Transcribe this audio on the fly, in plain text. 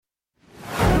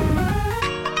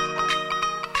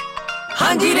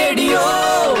ਹਾਂਜੀ radio.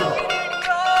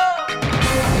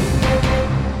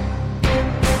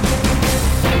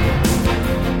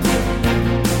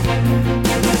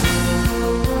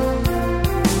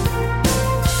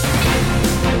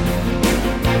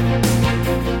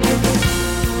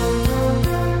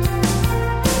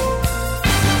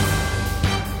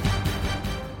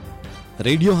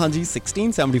 Radio ਹਾਂਜੀ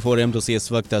 1674 AM ਤੁਸੀਂ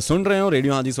ਇਸ ਵਕਤ ਸੁਣ ਰਹੇ ਹੋ।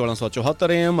 ਰੇਡੀਓ ਹਾਂਜੀ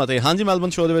 1674 AM ਅਤੇ ਹਾਂਜੀ ਮੈਲਬਨ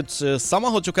ਸ਼ੋਅ ਦੇ ਵਿੱਚ ਸਮਾਂ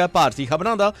ਹੋ ਚੁੱਕਾ ਹੈ ਭਾਰਤੀ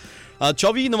ਖਬਰਾਂ ਦਾ।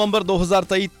 24 ਨਵੰਬਰ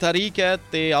 2023 ਤਾਰੀਖ ਹੈ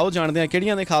ਤੇ ਆਓ ਜਾਣਦੇ ਹਾਂ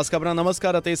ਕਿਹੜੀਆਂ ਨੇ ਖਾਸ ਖਬਰਾਂ।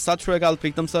 ਨਮਸਕਾਰ ਅਤੇ ਸਤਿ ਸ਼੍ਰੀ ਅਕਾਲ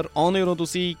ਪ੍ਰੀਤਮ ਸਰ, ਆਨ ਹੋ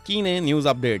ਤੁਸੀਂ। ਕੀ ਨੇ ਨਿਊਜ਼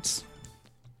ਅਪਡੇਟਸ?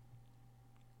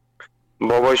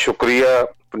 ਬਹੁਤ ਬਹੁਤ ਸ਼ੁਕਰੀਆ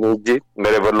ਪਨੀਤ ਜੀ,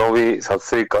 ਮੇਰੇ ਵੱਲੋਂ ਵੀ ਸਤਿ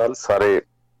ਸ੍ਰੀ ਅਕਾਲ, ਸਾਰੇ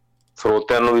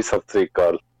ਸਰੋਤਿਆਂ ਨੂੰ ਵੀ ਸਤਿ ਸ੍ਰੀ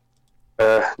ਅਕਾਲ।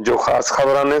 ਜੋ ਖਾਸ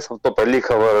ਖਬਰਾਂ ਨੇ, ਸਭ ਤੋਂ ਪਹਿਲੀ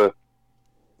ਖਬਰ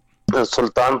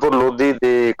ਸੁਲਤਾਨਪੁਰ ਲੋਧੀ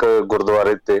ਦੇ ਇੱਕ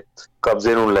ਗੁਰਦੁਆਰੇ ਤੇ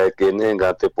ਕਬਜ਼ੇ ਨੂੰ ਲੈ ਕੇ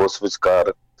ਨਿਹੰਗਾਂ ਤੇ ਪੁਲਿਸ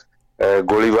ਵਿਚਕਾਰ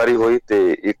ਗੋਲੀਬਾਰੀ ਹੋਈ ਤੇ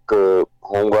ਇੱਕ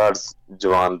ਹੋਮਗਾਰਡਸ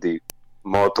ਜਵਾਨ ਦੀ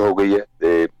ਮੌਤ ਹੋ ਗਈ ਹੈ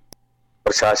ਤੇ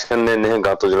ਪ੍ਰਸ਼ਾਸਨ ਨੇ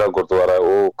ਨਿਹੰਗਾਂ ਤੋਂ ਜਿਹੜਾ ਗੁਰਦੁਆਰਾ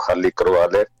ਉਹ ਖਾਲੀ ਕਰਵਾ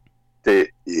ਲਿਆ ਤੇ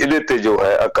ਇਹਦੇ ਤੇ ਜੋ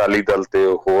ਹੈ ਅਕਾਲੀ ਦਲ ਤੇ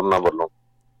ਹੋਰਨਾਂ ਵੱਲੋਂ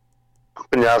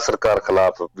ਪੰਜਾਬ ਸਰਕਾਰ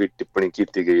ਖਿਲਾਫ ਵੀ ਟਿੱਪਣੀ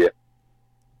ਕੀਤੀ ਗਈ ਹੈ।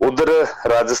 ਉਧਰ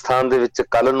ਰਾਜਸਥਾਨ ਦੇ ਵਿੱਚ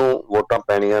ਕੱਲ ਨੂੰ ਵੋਟਾਂ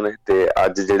ਪੈਣੀਆਂ ਨੇ ਤੇ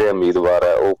ਅੱਜ ਜਿਹੜੇ ਉਮੀਦਵਾਰ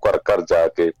ਹੈ ਉਹ ਘਰ ਘਰ ਜਾ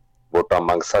ਕੇ ਵੋਟਾਂ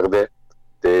ਮੰਗ ਸਕਦੇ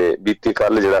ਤੇ ਬੀਤੀ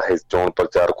ਕੱਲ ਜਿਹੜਾ ਹੈ ਚੋਣ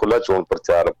ਪ੍ਰਚਾਰ, ਖੁੱਲ੍ਹਾ ਚੋਣ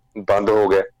ਪ੍ਰਚਾਰ ਬੰਦ ਹੋ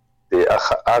ਗਿਆ ਤੇ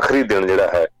ਆਖਰੀ ਦਿਨ ਜਿਹੜਾ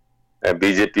ਹੈ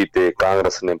ਬੀਜੇਪੀ ਤੇ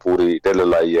ਕਾਂਗਰਸ ਨੇ ਪੂਰੀ ਢਿੱਲ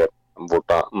ਲਾਈ ਹੈ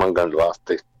ਵੋਟਾਂ ਮੰਗਣ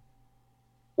ਵਾਸਤੇ।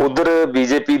 ਉਧਰ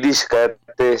ਬੀਜੇਪੀ ਦੀ ਸ਼ਿਕਾਇਤ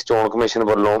ਤੇ ਚੋਣ ਕਮਿਸ਼ਨ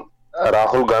ਵੱਲੋਂ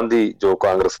ਰਾਹੁਲ ਗਾਂਧੀ ਜੋ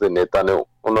ਕਾਂਗਰਸ ਦੇ ਨੇਤਾ ਨੇ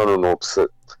ਉਹਨਾਂ ਨੂੰ ਨੋਟਿਸ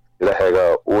ਜਿਹੜਾ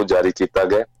ਹੈਗਾ ਉਹ ਜਾਰੀ ਕੀਤਾ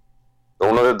ਗਿਆ।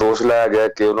 ਉਹਨਾਂ ਦੇ ਦੋਸ਼ ਲਾਇਆ ਗਿਆ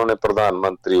ਕਿ ਉਹਨਾਂ ਨੇ ਪ੍ਰਧਾਨ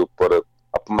ਮੰਤਰੀ ਉੱਪਰ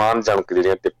ਅਪਮਾਨਜਨਕ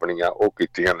ਜਿਹੜੀਆਂ ਟਿੱਪਣੀਆਂ ਉਹ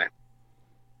ਕੀਤੀਆਂ ਨੇ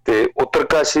ਤੇ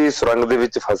ਉੱਤਰਕਾਸ਼ੀ ਸੁਰੰਗ ਦੇ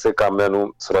ਵਿੱਚ ਫਸੇ ਕਾਮਿਆਂ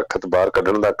ਨੂੰ ਸੁਰੱਖਿਅਤ ਬਾਹਰ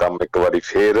ਕੱਢਣ ਦਾ ਕੰਮ ਇੱਕ ਵਾਰੀ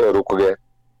ਫੇਰ ਰੁਕ ਗਿਆ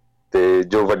ਤੇ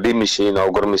ਜੋ ਵੱਡੀ ਮਸ਼ੀਨ,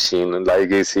 ਔਗਰ ਮਸ਼ੀਨ ਲਾਈ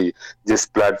ਗਈ ਸੀ ਜਿਸ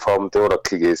ਪਲੇਟਫਾਰਮ ਤੇ ਉਹ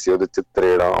ਰੱਖੀ ਗਈ ਸੀ, ਉਹਦੇ ਚ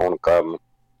ਤਰੇੜਾਂ ਆਉਣ ਕਾਰਨ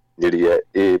ਜਿਹੜੀ ਹੈ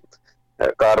ਇਹ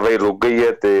ਕਾਰਵਾਈ ਰੁਕ ਗਈ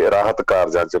ਹੈ ਤੇ ਰਾਹਤ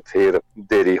ਕਾਰਜਾਂ ਚ ਫੇਰ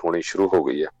ਦੇਰੀ ਹੋਣੀ ਸ਼ੁਰੂ ਹੋ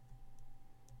ਗਈ ਹੈ।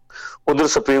 ਉਧਰ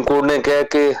ਸੁਪਰੀਮ ਕੋਰਟ ਨੇ ਕਿਹਾ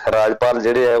ਕਿ ਰਾਜਪਾਲ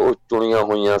ਜਿਹੜੇ ਹੈ ਉਹ ਚੁਣੀਆਂ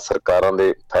ਹੋਈਆਂ ਸਰਕਾਰਾਂ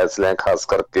ਦੇ ਫੈਸਲਿਆਂ, ਖਾਸ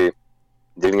ਕਰਕੇ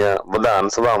ਜਿਹੜੀਆਂ ਵਿਧਾਨ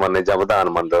ਸਭਾਵਾਂ ਨੇ ਜਾਂ ਵਿਧਾਨ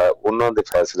ਮੰਡਲ ਹੈ ਉਹਨਾਂ ਦੇ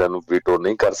ਫੈਸਲਿਆਂ ਨੂੰ ਵੀਟੋ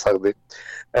ਨਹੀਂ ਕਰ ਸਕਦੇ।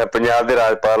 ਪੰਜਾਬ ਦੇ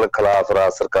ਰਾਜਪਾਲ ਖਿਲਾਫ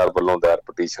ਰਾਜ ਸਰਕਾਰ ਵੱਲੋਂ ਦਾਇਰ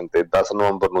ਪਟੀਸ਼ਨ ਤੇ 10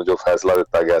 ਨਵੰਬਰ ਨੂੰ ਜੋ ਫੈਸਲਾ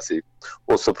ਦਿੱਤਾ ਗਿਆ ਸੀ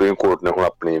ਉਹ ਸੁਪਰੀਮ ਕੋਰਟ ਨੇ ਹੁਣ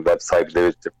ਆਪਣੀ ਵੈਬਸਾਈਟ ਦੇ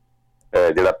ਵਿੱਚ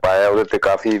ਜਿਹੜਾ ਪਾਇਆ, ਉਹਦੇ ਤੇ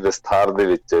ਕਾਫੀ ਵਿਸਥਾਰ ਦੇ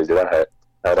ਵਿੱਚ ਜਿਹੜਾ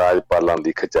ਹੈ ਰਾਜਪਾਲਾਂ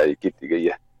ਦੀ ਖਿਚਾਈ ਕੀਤੀ ਗਈ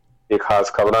ਹੈ। ਇਹ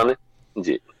ਖਾਸ ਖਬਰਾਂ ਨੇ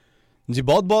ਜੀ। ਜੀ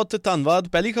ਬਹੁਤ ਬਹੁਤ ਧੰਨਵਾਦ।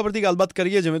 ਪਹਿਲੀ ਖਬਰ ਦੀ ਗੱਲਬਾਤ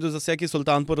ਕਰੀਏ, ਜਿਵੇਂ ਤੁਸੀਂ ਦੱਸਿਆ ਕਿ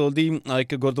ਸੁਲਤਾਨਪੁਰ ਲੋਧੀ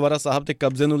ਇੱਕ ਗੁਰਦੁਆਰਾ ਸਾਹਿਬ ਤੇ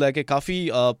ਕਬਜ਼ੇ ਨੂੰ ਲੈ ਕੇ ਕਾਫੀ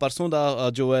ਪਰਸੋਂ ਦਾ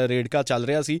ਜੋ ਹੈ ਰੇੜਕਾ ਚੱਲ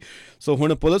ਰਿਹਾ ਸੀ। ਸੋ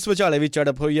ਹੁਣ ਪੁਲਿਸ ਵਿਚਾਲੇ ਵੀ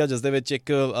ਝੜਪ ਹੋਈ ਹੈ ਜਿਸ ਦੇ ਵਿੱਚ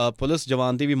ਇੱਕ ਪੁਲਿਸ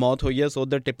ਜਵਾਨ ਦੀ ਵੀ ਮੌਤ ਹੋਈ ਹੈ। ਸੋ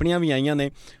ਉੱਧਰ ਟਿੱਪਣੀਆਂ ਵੀ ਆਈਆਂ ਨੇ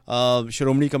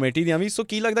ਸ਼੍ਰੋਮਣੀ ਕਮੇਟੀ ਦੀਆਂ ਵੀ। ਸੋ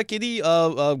ਕੀ ਲੱਗਦਾ ਕਿਹਦੀ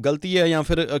ਗਲਤੀ ਹੈ ਜਾਂ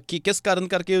ਫਿਰ ਕਿਸ ਕਾਰਨ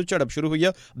ਕਰਕੇ ਉਹ ਝੜਪ ਸ਼ੁਰੂ ਹੋਈ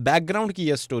ਹੈ? ਬੈਕਗਰਾਊਂਡ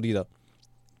ਕੀ ਹੈ ਸਟੋਰੀ ਦਾ?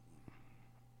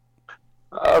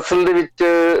 ਅਸਲ ਦੇ ਵਿੱਚ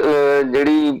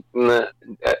ਜਿਹੜੀ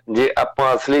ਜੇ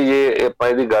ਆਪਾਂ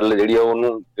ਇਹਦੀ ਗੱਲ ਜਿਹੜੀ ਆ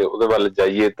ਉਹਨੂੰ ਉਹਦੇ ਵੱਲ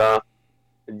ਜਾਈਏ ਤਾਂ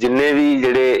ਜਿੰਨੇ ਵੀ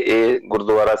ਜਿਹੜੇ ਇਹ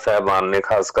ਗੁਰਦੁਆਰਾ ਸਾਹਿਬਾਨ ਨੇ,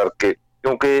 ਖਾਸ ਕਰਕੇ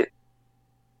ਕਿਉਂਕਿ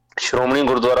ਸ਼੍ਰੋਮਣੀ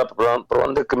ਗੁਰਦੁਆਰਾ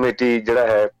ਪ੍ਰਬੰਧਕ ਕਮੇਟੀ ਜਿਹੜਾ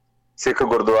ਹੈ ਸਿੱਖ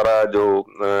ਗੁਰਦੁਆਰਾ ਜੋ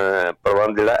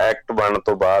ਪ੍ਰਬੰਧ ਜਿਹੜਾ ਐਕਟ ਬਣਨ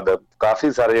ਤੋਂ ਬਾਅਦ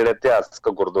ਕਾਫੀ ਸਾਰੇ ਜਿਹੜੇ ਇਤਿਹਾਸਕ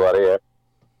ਗੁਰਦੁਆਰੇ ਹੈ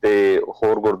ਤੇ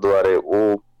ਹੋਰ ਗੁਰਦੁਆਰੇ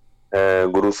ਉਹ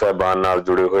ਗੁਰੂ ਸਾਹਿਬਾਨ ਨਾਲ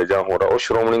ਜੁੜੇ ਹੋਏ ਜਾਂ ਹੋਰ ਉਹ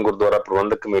ਸ਼੍ਰੋਮਣੀ ਗੁਰਦੁਆਰਾ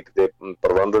ਪ੍ਰਬੰਧਕ ਕਮੇਟੀ ਦੇ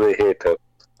ਪ੍ਰਬੰਧ ਦੇ ਹੇਠ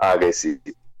ਆ ਗਏ ਸੀ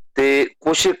ਤੇ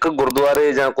ਕੁਛ ਇੱਕ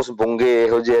ਗੁਰਦੁਆਰੇ ਜਾਂ ਕੁਛ ਬੁੰਗੇ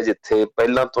ਇਹੋ ਜਿਹੇ ਜਿੱਥੇ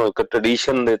ਪਹਿਲਾਂ ਤੋਂ ਇੱਕ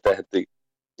ਟ੍ਰੈਡੀਸ਼ਨ ਦੇ ਤਹਿਤ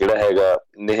ਜਿਹੜਾ ਹੈਗਾ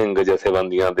ਨਿਹੰਗ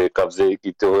ਜਥੇਬੰਦੀਆਂ ਦੇ ਕਬਜ਼ੇ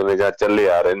ਕੀਤੇ ਹੋਏ ਨੇ ਜਾਂ ਚੱਲੇ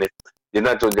ਆ ਰਹੇ ਨੇ,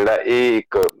 ਜਿਨ੍ਹਾਂ ਚੋਂ ਜਿਹੜਾ ਇਹ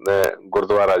ਇੱਕ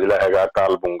ਗੁਰਦੁਆਰਾ ਜਿਹੜਾ ਹੈਗਾ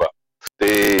ਅਕਾਲ ਬੁੰਗਾ ਤੇ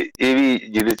ਇਹ ਵੀ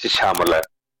ਜਿਹਦੇ ਚ ਸ਼ਾਮਲ ਹੈ।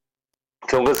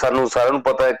 ਕਿਉਂਕਿ ਸਾਨੂੰ ਸਾਰਿਆਂ ਨੂੰ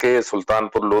ਪਤਾ ਹੈ ਕਿ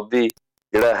ਸੁਲਤਾਨਪੁਰ ਲੋਧੀ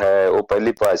ਜਿਹੜਾ ਹੈ ਉਹ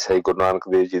ਪਹਿਲੀ ਪਾਤਸ਼ਾਹੀ ਗੁਰੂ ਨਾਨਕ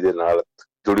ਦੇਵ ਜੀ ਦੇ ਨਾਲ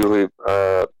ਜੁੜੀ ਹੋਈ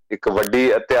ਇੱਕ ਵੱਡੀ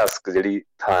ਇਤਿਹਾਸਕ ਜਿਹੜੀ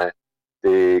ਥਾਂ ਹੈ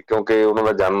ਤੇ ਕਿਉਂਕਿ ਉਹਨਾਂ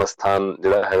ਦਾ ਜਨਮ ਸਥਾਨ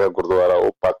ਜਿਹੜਾ ਹੈਗਾ ਗੁਰਦੁਆਰਾ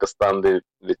ਉਹ ਪਾਕਿਸਤਾਨ ਦੇ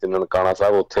ਵਿੱਚ ਨਨਕਾਣਾ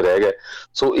ਸਾਹਿਬ ਉੱਥੇ ਰਹਿ ਗਿਆ।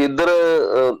 ਸੋ ਇੱਧਰ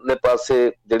ਦੇ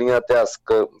ਪਾਸੇ ਜਿਹੜੀਆਂ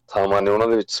ਇਤਿਹਾਸਕ ਥਾਵਾਂ ਨੇ ਉਹਨਾਂ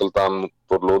ਦੇ ਵਿੱਚ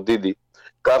ਸੁਲਤਾਨਪੁਰ ਲੋਧੀ ਦੀ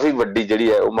ਕਾਫੀ ਵੱਡੀ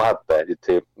ਜਿਹੜੀ ਹੈ ਉਹ ਮਹੱਤਤਾ ਹੈ,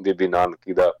 ਜਿੱਥੇ ਬੀਬੀ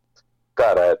ਨਾਨਕੀ ਦਾ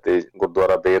ਘਰ ਹੈ ਤੇ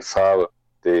ਗੁਰਦੁਆਰਾ ਬੇਰ ਸਾਹਿਬ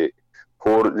ਤੇ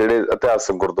ਹੋਰ ਜਿਹੜੇ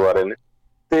ਇਤਿਹਾਸਕ ਗੁਰਦੁਆਰੇ ਨੇ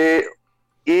ਤੇ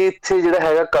ਇਹ ਇੱਥੇ ਜਿਹੜਾ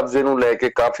ਹੈਗਾ ਕਬਜ਼ੇ ਨੂੰ ਲੈ ਕੇ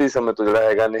ਕਾਫੀ ਸਮੇਂ ਤੋਂ ਜਿਹੜਾ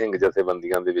ਹੈਗਾ ਨਿਹੰਗ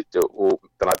ਜਥੇਬੰਦੀਆਂ ਦੇ ਵਿੱਚ ਉਹ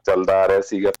ਤਣਾਅ ਚੱਲਦਾ ਆ ਰਿਹਾ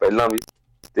ਸੀਗਾ ਪਹਿਲਾਂ ਵੀ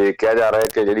ਤੇ ਕਿਹਾ ਜਾ ਰਿਹਾ ਹੈ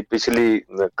ਕਿ ਜਿਹੜੀ ਪਿਛਲੀ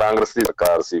ਕਾਂਗਰਸ ਦੀ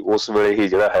ਸਰਕਾਰ ਸੀ ਉਸ ਵੇਲੇ ਹੀ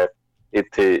ਜਿਹੜਾ ਹੈ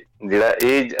ਇੱਥੇ ਜਿਹੜਾ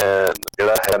ਇਹ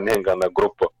ਜਿਹੜਾ ਹੈ ਨਿਹੰਗਾਂ ਦਾ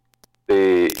ਗਰੁੱਪ ਤੇ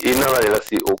ਇਹਨਾਂ ਦਾ ਜਿਹੜਾ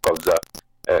ਸੀ ਉਹ ਕਬਜ਼ਾ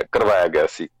ਕਰਵਾਇਆ ਗਿਆ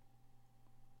ਸੀ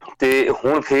ਤੇ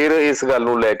ਹੁਣ ਫੇਰ ਇਸ ਗੱਲ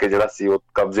ਨੂੰ ਲੈ ਕੇ ਜਿਹੜਾ ਸੀ ਉਹ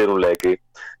ਕਬਜ਼ੇ ਨੂੰ ਲੈ ਕੇ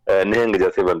ਨਿਹੰਗ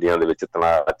ਜਥੇਬੰਦੀਆਂ ਦੇ ਵਿੱਚ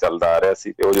ਤਣਾਅ ਚੱਲਦਾ ਆ ਰਿਹਾ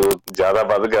ਸੀ ਤੇ ਉਹ ਜਦੋਂ ਜ਼ਿਆਦਾ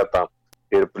ਵੱਧ ਗਿਆ ਤਾਂ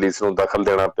ਫਿਰ ਪੁਲਿਸ ਨੂੰ ਦਖਲ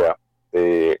ਦੇਣਾ ਪਿਆ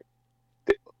ਤੇ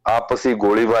ਆਪਸੀ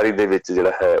ਗੋਲੀਬਾਰੀ ਦੇ ਵਿੱਚ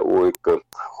ਜਿਹੜਾ ਹੈ ਉਹ ਇੱਕ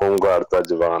ਹੋਮਗਾਰਡ ਦਾ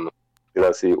ਜਵਾਨ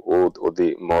ਜਿਹੜਾ ਸੀ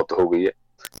ਉਹਦੀ ਮੌਤ ਹੋ ਗਈ ਹੈ,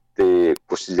 ਤੇ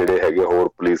ਕੁਛ ਜਿਹੜੇ ਹੈਗੇ ਹੋਰ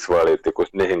ਪੁਲਿਸ ਵਾਲੇ ਤੇ ਕੁਛ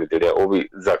ਨਿਹੰਗ ਜਿਹੜੇ ਆ ਉਹ ਵੀ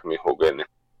ਜ਼ਖਮੀ ਹੋ ਗਏ ਨੇ।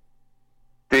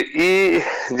 ਤੇ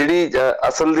ਇਹ ਜਿਹੜੀ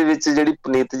ਅਸਲ ਦੇ ਵਿੱਚ ਜਿਹੜੀ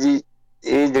ਪੁਨੀਤ ਜੀ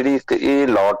ਇਹ ਜਿਹੜੀ ਇੱਕ ਇਹ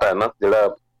ਲੌਟ ਹੈ ਨਾ,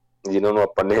 ਜਿਹੜਾ ਜਿਨ੍ਹਾਂ ਨੂੰ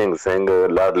ਆਪਾਂ ਨਿਹੰਗ ਸਿੰਘ,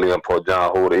 ਲਾਡਲੀਆਂ ਫੌਜਾਂ,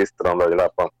 ਹੋਰ ਇਸ ਤਰ੍ਹਾਂ ਦਾ ਜਿਹੜਾ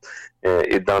ਆਪਾਂ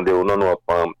ਏਦਾਂ ਦੇ ਉਹਨਾਂ ਨੂੰ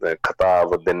ਆਪਾਂ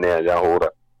ਖਿਤਾਬ ਦਿੰਦੇ ਆ ਜਾਂ ਹੋਰ,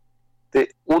 ਤੇ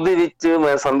ਉਹਦੇ ਵਿੱਚ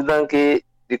ਮੈਂ ਸਮਝਦਾ ਕਿ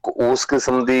ਇੱਕ ਉਸ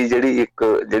ਕਿਸਮ ਦੀ ਜਿਹੜੀ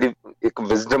ਇੱਕ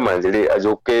ਵਿਜ਼ਡਮ ਹੈ ਜਿਹੜੀ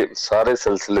ਅਜੋਕੇ ਸਾਰੇ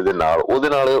ਸਿਲਸਿਲੇ ਦੇ ਨਾਲ ਉਹਦੇ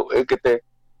ਨਾਲ ਇਹ ਕਿਤੇ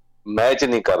ਮੈਚ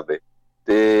ਨਹੀਂ ਕਰਦੇ।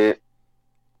 ਤੇ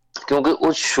ਕਿਉਂਕਿ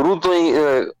ਉਹ ਸ਼ੁਰੂ ਤੋਂ ਹੀ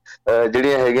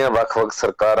ਜਿਹੜੀਆਂ ਹੈਗੀਆਂ ਵੱਖ-ਵੱਖ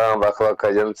ਸਰਕਾਰਾਂ, ਵੱਖ-ਵੱਖ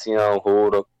ਏਜੰਸੀਆਂ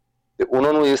ਹੋਰ, ਤੇ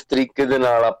ਉਹਨਾਂ ਨੂੰ ਇਸ ਤਰੀਕੇ ਦੇ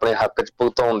ਨਾਲ ਆਪਣੇ ਹੱਕ 'ਚ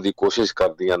ਭੁਗਤਾਉਣ ਦੀ ਕੋਸ਼ਿਸ਼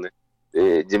ਕਰਦੀਆਂ ਨੇ।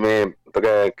 ਤੇ ਜਿਵੇਂ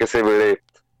ਕਿਸੇ ਵੇਲੇ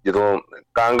ਜਦੋਂ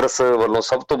ਕਾਂਗਰਸ ਵੱਲੋਂ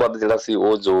ਸਭ ਤੋਂ ਵੱਧ ਜਿਹੜਾ ਸੀ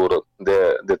ਉਹ ਜ਼ੋਰ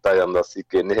ਦਿੱਤਾ ਜਾਂਦਾ ਸੀ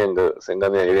ਕਿ ਨਿਹੰਗ ਸਿੰਘਾਂ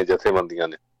ਦੀਆਂ ਜਿਹੜੀਆਂ ਜਥੇਬੰਦੀਆਂ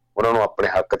ਨੇ ਉਹਨਾਂ ਨੂੰ ਆਪਣੇ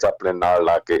ਹੱਕ 'ਚ ਆਪਣੇ ਨਾਲ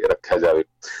ਲਾ ਕੇ ਰੱਖਿਆ ਜਾਵੇ।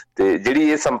 ਤੇ ਜਿਹੜੀ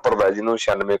ਇਹ ਸੰਪਰਦਾ ਜਿਹਨੂੰ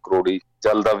 96 ਕਰੋੜੀ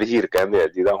ਚੱਲਦਾ ਵਹੀਰ ਕਹਿੰਦੇ ਆ,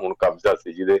 ਜਿਹਦਾ ਹੁਣ ਕਬਜ਼ਾ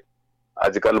ਸੀ, ਜਿਹਦੇ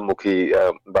ਅੱਜ ਕੱਲ੍ਹ ਮੁਖੀ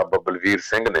ਬਾਬਾ ਬਲਵੀਰ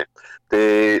ਸਿੰਘ ਨੇ, ਤੇ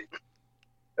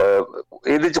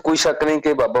ਇਹਦੇ 'ਚ ਕੋਈ ਸ਼ੱਕ ਨਹੀਂ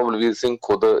ਕਿ ਬਾਬਾ ਬਲਵੀਰ ਸਿੰਘ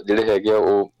ਖੁਦ ਜਿਹੜੇ ਹੈਗੇ ਆ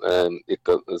ਉਹ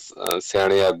ਇੱਕ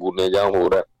ਸਿਆਣੇ ਆਗੂ ਨੇ ਜਾਂ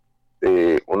ਹੋਰ ਹੈ,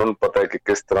 ਤੇ ਉਹਨਾਂ ਨੂੰ ਪਤਾ ਹੈ ਕਿ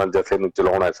ਕਿਸ ਤਰ੍ਹਾਂ ਜਥੇ ਨੂੰ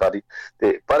ਚਲਾਉਣਾ ਹੈ ਸਾਰੀ।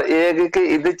 ਤੇ ਪਰ ਇਹ ਹੈ ਕਿ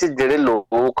ਇਹਦੇ 'ਚ ਜਿਹੜੇ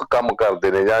ਲੋਕ ਕੰਮ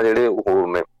ਕਰਦੇ ਨੇ ਜਾਂ ਜਿਹੜੇ ਹੋਰ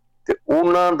ਨੇ, ਤੇ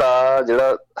ਉਹਨਾਂ ਦਾ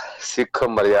ਜਿਹੜਾ ਸਿੱਖ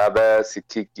ਮਰਿਆਦਾ ਹੈ,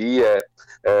 ਸਿੱਖੀ ਕੀ ਹੈ,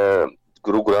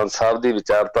 ਗੁਰੂ ਗ੍ਰੰਥ ਸਾਹਿਬ ਦੀ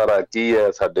ਵਿਚਾਰਧਾਰਾ ਕੀ ਹੈ,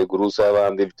 ਸਾਡੇ ਗੁਰੂ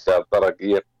ਸਾਹਿਬਾਨ ਦੀ ਵਿਚਾਰਧਾਰਾ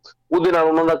ਕੀ ਹੈ, ਉਹਦੇ ਨਾਲ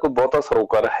ਉਹਨਾਂ ਦਾ ਕੋਈ ਬਹੁਤਾ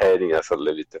ਸਰੋਕਾਰ ਹੈ ਨਹੀਂ ਅਸਲ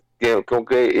ਦੇ ਵਿੱਚ।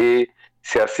 ਕਿਉਂਕਿ ਇਹ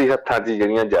ਸਿਆਸੀ ਹੱਥਾਂ 'ਚ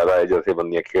ਜਿਹੜੀਆਂ ਜ਼ਿਆਦਾ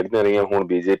ਜਥੇਬੰਦੀਆਂ ਖੇਡਦੀਆਂ ਰਹੀਆਂ। ਹੁਣ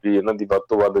ਬੀਜੇਪੀ ਇਹਨਾਂ ਦੀ ਵੱਧ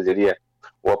ਤੋਂ ਵੱਧ ਜਿਹੜੀ ਹੈ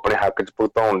ਉਹ ਆਪਣੇ ਹੱਕ 'ਚ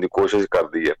ਭੁਗਤਾਉਣ ਦੀ ਕੋਸ਼ਿਸ਼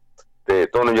ਕਰਦੀ ਹੈ। ਤੇ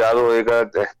ਤੁਹਾਨੂੰ ਯਾਦ ਹੋਏਗਾ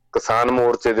ਕਿਸਾਨ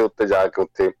ਮੋਰਚੇ ਦੇ ਉੱਤੇ ਜਾ ਕੇ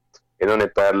ਉੱਥੇ ਇਹਨਾਂ ਨੇ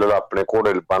ਪੈਰਲਲ ਆਪਣੇ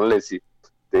ਘੋੜੇ ਬੰਨ ਲਏ ਸੀ,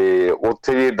 ਤੇ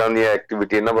ਉੱਥੇ ਵੀ ਏਦਾਂ ਦੀਆਂ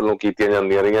ਐਕਟੀਵਿਟੀ ਇਹਨਾਂ ਵੱਲੋਂ ਕੀਤੀਆਂ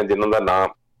ਜਾਂਦੀਆਂ ਰਹੀਆਂ ਜਿਨ੍ਹਾਂ ਦਾ ਨਾ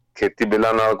ਖੇਤੀ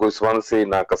ਬਿੱਲਾਂ ਨਾਲ ਕੋਈ ਸੰਬੰਧ ਸੀ,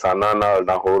 ਨਾ ਕਿਸਾਨਾਂ ਨਾਲ,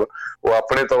 ਨਾ ਹੋਰ। ਉਹ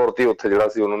ਆਪਣੇ ਤੌਰ ਤੇ ਉੱਥੇ ਜਿਹੜਾ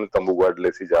ਸੀ ਉਹਨਾਂ ਨੇ ਤੰਬੂ ਗੱਡ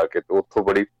ਲਏ ਸੀ ਜਾ ਕੇ, ਤੇ ਉੱਥੋਂ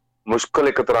ਬੜੀ ਮੁਸ਼ਕਲ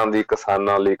ਇੱਕ ਤਰ੍ਹਾਂ ਦੀ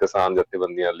ਕਿਸਾਨਾਂ ਲਈ, ਕਿਸਾਨ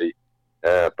ਜਥੇਬੰਦੀਆਂ ਲਈ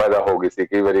ਪੈਦਾ ਹੋ ਗਈ ਸੀ।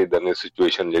 ਕਈ ਵਾਰੀ ਏਦਾਂ ਦੀਆਂ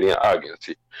ਸਿਚੁਏਸ਼ਨ ਜਿਹੜੀਆਂ ਆ ਗਈਆਂ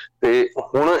ਸੀ। ਤੇ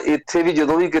ਹੁਣ ਇੱਥੇ ਵੀ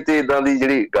ਜਦੋਂ ਵੀ ਕਿਤੇ ਏਦਾਂ ਦੀ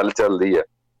ਜਿਹੜੀ ਗੱਲ ਚੱਲਦੀ ਹੈ,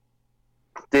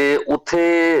 ਤੇ ਉੱਥੇ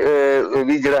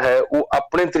ਵੀ ਜਿਹੜਾ ਹੈ ਉਹ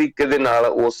ਆਪਣੇ ਤਰੀਕੇ ਦੇ ਨਾਲ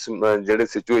ਉਸ ਜਿਹੜੇ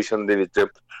ਸਿਚੁਏਸ਼ਨ ਦੇ ਵਿੱਚ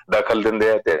ਦਖਲ ਦਿੰਦੇ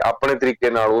ਆ ਤੇ ਆਪਣੇ ਤਰੀਕੇ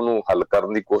ਨਾਲ ਉਹਨੂੰ ਹੱਲ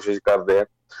ਕਰਨ ਦੀ ਕੋਸ਼ਿਸ਼ ਕਰਦੇ ਆ।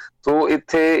 ਸੋ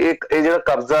ਇੱਥੇ ਇਹ ਜਿਹੜਾ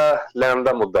ਕਬਜ਼ਾ ਲੈਣ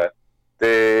ਦਾ ਮੁੱਦਾ ਹੈ,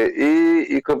 ਤੇ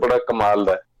ਇਹ ਇੱਕ ਬੜਾ ਕਮਾਲ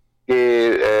ਦਾ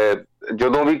ਕਿ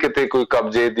ਜਦੋਂ ਵੀ ਕਿਤੇ ਕੋਈ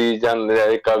ਕਬਜ਼ੇ ਦੀ ਜਾਂ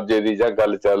ਨਜਾਇਜ਼ ਕਬਜ਼ੇ ਦੀ ਜਾਂ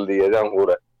ਗੱਲ ਚੱਲਦੀ ਹੈ ਜਾਂ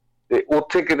ਹੋਰ ਹੈ, ਤੇ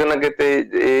ਉੱਥੇ ਕਿਤੇ ਨਾ ਕਿਤੇ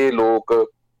ਇਹ ਲੋਕ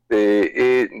ਤੇ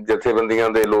ਇਹ ਜਥੇਬੰਦੀਆਂ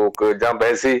ਦੇ ਲੋਕ ਜਾਂ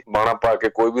ਵੈਸੇ ਬਾਣਾ ਪਾ ਕੇ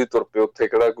ਕੋਈ ਵੀ ਤੁਰ ਪਏ, ਉੱਥੇ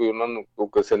ਕਿਹੜਾ ਕੋਈ ਉਹਨਾਂ ਨੂੰ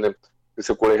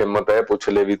ਕਿਸੇ ਕੋਲੇ ਹਿੰਮਤ ਹੈ ਪੁੱਛ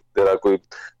ਲੈ ਵੀ ਤੇਰਾ ਕੋਈ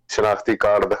ਸ਼ਨਾਖਤੀ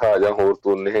ਕਾਰਡ ਦਿਖਾ ਜਾਂ ਹੋਰ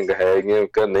ਤੂੰ ਨਿਹੰਗ ਹੈ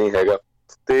ਕਿ ਨਹੀਂ ਹੈਗਾ।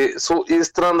 ਤੇ ਸੋ ਇਸ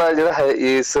ਤਰ੍ਹਾਂ ਦਾ ਜਿਹੜਾ ਹੈ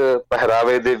ਇਸ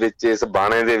ਪਹਿਰਾਵੇ ਦੇ ਵਿੱਚ, ਇਸ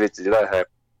ਬਾਣੇ ਦੇ ਵਿੱਚ ਜਿਹੜਾ ਹੈ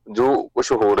ਜੋ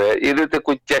ਕੁਛ ਹੋ ਰਿਹਾ ਇਹਦੇ ਤੇ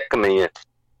ਕੋਈ ਚੈੱਕ ਨਹੀਂ ਹੈ।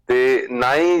 ਤੇ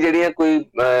ਨਾ ਹੀ ਜਿਹੜੀਆਂ ਕੋਈ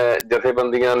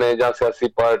ਜਥੇਬੰਦੀਆਂ ਨੇ ਜਾਂ ਸਿਆਸੀ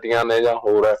ਪਾਰਟੀਆਂ ਨੇ ਜਾਂ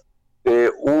ਹੋਰ ਹੈ, ਤੇ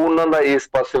ਉਹਨਾਂ ਦਾ ਇਸ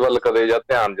ਪਾਸੇ ਵੱਲ ਕਦੇ ਜਾਂ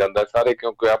ਧਿਆਨ ਜਾਂਦਾ ਸਾਰੇ,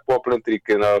 ਕਿਉਂਕਿ ਆਪੋ ਆਪਣੇ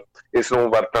ਤਰੀਕੇ ਨਾਲ ਇਸ ਨੂੰ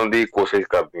ਵਰਤਣ ਦੀ ਕੋਸ਼ਿਸ਼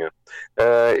ਕਰਦੀਆਂ।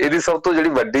 ਇਹਦੀ ਸਭ ਤੋਂ ਜਿਹੜੀ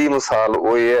ਵੱਡੀ ਮਿਸਾਲ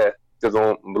ਉਹ ਇਹ ਹੈ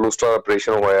ਜਦੋਂ ਬਲੂ ਸਟਾਰ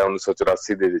ਆਪਰੇਸ਼ਨ ਹੋਇਆ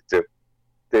 1984 ਦੇ ਵਿੱਚ,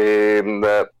 ਤੇ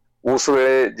ਉਸ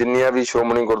ਵੇਲੇ ਜਿੰਨੀਆਂ ਵੀ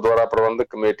ਸ਼੍ਰੋਮਣੀ ਗੁਰਦੁਆਰਾ ਪ੍ਰਬੰਧਕ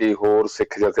ਕਮੇਟੀ, ਹੋਰ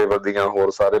ਸਿੱਖ ਜਥੇਬੰਦੀਆਂ,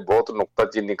 ਹੋਰ ਸਾਰੇ ਬਹੁਤ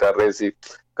ਨੁਕਤਾਚੀਨੀ ਕਰ ਰਹੇ ਸੀ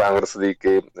ਕਾਂਗਰਸ ਦੀ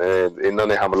ਕਿ ਇਹਨਾਂ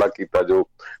ਨੇ ਹਮਲਾ ਕੀਤਾ ਜੋ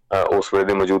ਉਸ ਵੇਲੇ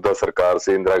ਦੀ ਮੌਜੂਦਾ ਸਰਕਾਰ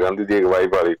ਸੀ ਇੰਦਰਾ ਗਾਂਧੀ ਦੀ ਅਗਵਾਈ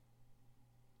ਵਾਲੀ,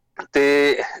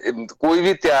 ਤੇ ਕੋਈ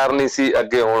ਵੀ ਤਿਆਰ ਨਹੀਂ ਸੀ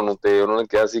ਅੱਗੇ ਆਉਣ ਨੂੰ। ਤੇ ਉਹਨਾਂ ਨੇ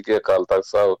ਕਿਹਾ ਸੀ ਕਿ ਅਕਾਲ ਤਖਤ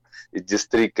ਸਾਹਿਬ ਜਿਸ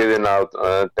ਤਰੀਕੇ ਦੇ ਨਾਲ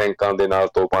ਟੈਂਕਾਂ ਦੇ ਨਾਲ,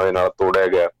 ਤੋਪਾਂ ਦੇ ਨਾਲ ਤੋੜਿਆ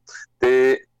ਗਿਆ,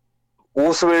 ਤੇ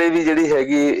ਉਸ ਵੇਲੇ ਵੀ ਜਿਹੜੀ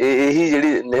ਹੈਗੀ ਇਹੀ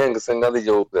ਜਿਹੜੀ ਨਿਹੰਗ ਸਿੰਘਾਂ ਦੀ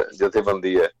ਜੋ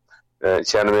ਜਥੇਬੰਦੀ ਹੈ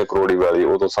 96 ਕਰੋੜੀ ਵਾਲੀ,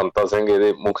 ਉਦੋਂ ਸੰਤਾ ਸਿੰਘ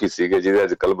ਇਹਦੇ ਮੁਖੀ ਸੀਗੇ, ਜਿਹਦੇ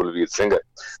ਅੱਜ ਕੱਲ੍ਹ ਬਲਵੀਰ ਸਿੰਘ ਹੈ।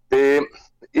 ਤੇ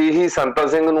ਇਹੀ ਸੰਤਾ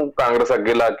ਸਿੰਘ ਨੂੰ ਕਾਂਗਰਸ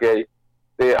ਅੱਗੇ ਲਾ ਕੇ ਆਈ,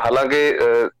 ਤੇ ਹਾਲਾਂਕਿ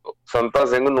ਸੰਤਾ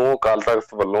ਸਿੰਘ ਨੂੰ ਅਕਾਲ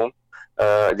ਤਖਤ ਵੱਲੋਂ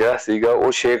ਜਿਹੜਾ ਸੀਗਾ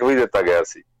ਉਹ ਛੇਕ ਵੀ ਦਿੱਤਾ ਗਿਆ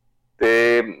ਸੀ,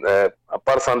 ਤੇ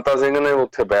ਪਰ ਸੰਤਾ ਸਿੰਘ ਨੇ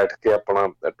ਉੱਥੇ ਬੈਠ ਕੇ ਆਪਣਾ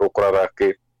ਟੋਕਰਾ ਰੱਖ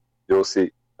ਕੇ ਜੋ ਸੀ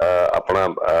ਆਪਣਾ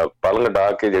ਪਲੰਘ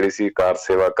ਢਾਹ ਕੇ ਜਿਹੜੀ ਸੀ ਕਾਰ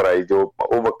ਸੇਵਾ ਕਰਾਈ। ਜੋ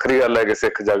ਉਹ ਵੱਖਰੀ ਗੱਲ ਹੈ ਕਿ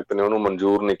ਸਿੱਖ ਜਗਤ ਨੇ ਉਹਨੂੰ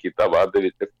ਮਨਜ਼ੂਰ ਨਹੀਂ ਕੀਤਾ ਬਾਅਦ ਦੇ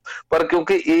ਵਿੱਚ, ਪਰ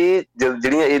ਕਿਉਂਕਿ ਇਹ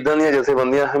ਜਿਹੜੀਆਂ ਏਦਾਂ ਦੀਆਂ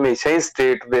ਜਥੇਬੰਦੀਆਂ ਹਮੇਸ਼ਾ ਹੀ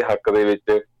ਸਟੇਟ ਦੇ ਹੱਕ ਦੇ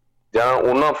ਵਿੱਚ ਜਾਂ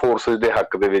ਉਹਨਾਂ ਫੋਰਸਿਸ ਦੇ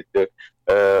ਹੱਕ ਦੇ ਵਿੱਚ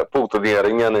ਭੁਗਤਦੀਆਂ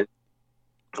ਰਹੀਆਂ ਨੇ,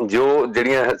 ਜੋ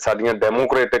ਜਿਹੜੀਆਂ ਸਾਡੀਆਂ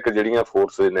ਡੈਮੋਕ੍ਰੇਟਿਕ ਜਿਹੜੀਆਂ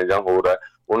ਫੋਰਸਿਸ ਨੇ ਜਾਂ ਹੋਰ ਹੈ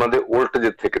ਉਹਨਾਂ ਦੇ ਉਲਟ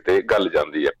ਜਿੱਥੇ ਕਿਤੇ ਗੱਲ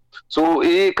ਜਾਂਦੀ ਹੈ। ਸੋ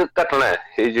ਇਹ ਇੱਕ ਘਟਨਾ ਹੈ,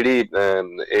 ਇਹ ਜਿਹੜੀ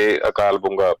ਇਹ ਅਕਾਲ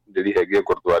ਬੁੰਗਾ ਜਿਹੜੀ ਹੈਗੀ ਹੈ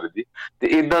ਗੁਰਦੁਆਰੇ ਦੀ, ਤੇ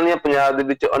ਏਦਾਂ ਦੀਆਂ ਪੰਜਾਬ ਦੇ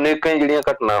ਵਿੱਚ ਅਨੇਕਾਂ ਜਿਹੜੀਆਂ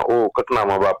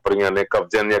ਘਟਨਾਵਾਂ ਵਾਪਰੀਆਂ ਨੇ,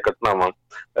 ਕਬਜ਼ਿਆਂ ਦੀਆਂ ਘਟਨਾਵਾਂ।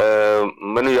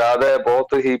 ਮੈਨੂੰ ਯਾਦ ਹੈ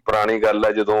ਬਹੁਤ ਹੀ ਪੁਰਾਣੀ ਗੱਲ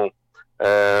ਹੈ ਜਦੋਂ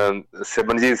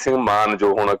ਸਿਮਰਨਜੀਤ ਸਿੰਘ ਮਾਨ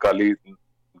ਜੋ ਹੁਣ ਅਕਾਲੀ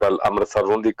ਦਲ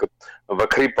ਅੰਮ੍ਰਿਤਸਰ ਦੀ ਇੱਕ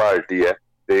ਵੱਖਰੀ ਪਾਰਟੀ ਹੈ,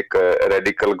 ਤੇ ਇੱਕ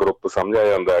ਰੈਡੀਕਲ ਗਰੁੱਪ ਸਮਝਿਆ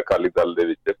ਜਾਂਦਾ ਅਕਾਲੀ ਦਲ ਦੇ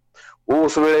ਵਿੱਚ। ਉਹ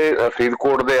ਉਸ ਵੇਲੇ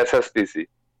ਫਰੀਦਕੋਟ ਦੇ SSP ਸੀ,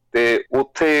 ਤੇ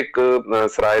ਉੱਥੇ ਇੱਕ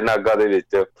ਸਰਾਏ ਨਾਗਾ ਦੇ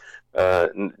ਵਿੱਚ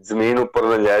ਜ਼ਮੀਨ ਉੱਪਰ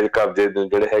ਨਜਾਇਜ਼ ਕਬਜ਼ੇ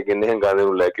ਜਿਹੜੇ ਹੈਗੇ ਨਿਹੰਗਾਂ ਦੇ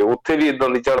ਨੂੰ ਲੈ ਕੇ ਉੱਥੇ ਵੀ ਏਦਾਂ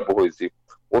ਦੀ ਝੜਪ ਹੋਈ ਸੀ।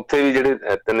 ਉੱਥੇ ਵੀ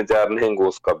ਜਿਹੜੇ 3-4 ਨਿਹੰਗ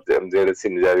ਉਸ ਕਬਜ਼ੇ ਜਿਹੜੇ ਸੀ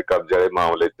ਨਜਾਇਜ਼ ਕਬਜ਼ੇ ਵਾਲੇ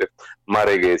ਮਾਮਲੇ 'ਚ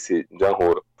ਮਾਰੇ ਗਏ ਸੀ ਜਾਂ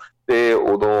ਹੋਰ। ਤੇ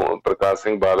ਉਦੋਂ ਪ੍ਰਕਾਸ਼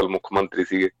ਸਿੰਘ ਬਾਦਲ ਮੁੱਖ ਮੰਤਰੀ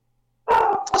ਸੀਗੇ।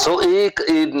 ਸੋ ਇਹ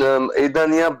ਏਦਾਂ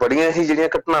ਦੀਆਂ ਬੜੀਆਂ ਹੀ ਜਿਹੜੀਆਂ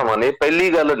ਘਟਨਾਵਾਂ ਨੇ, ਪਹਿਲੀ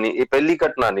ਗੱਲ ਨਹੀਂ, ਇਹ ਪਹਿਲੀ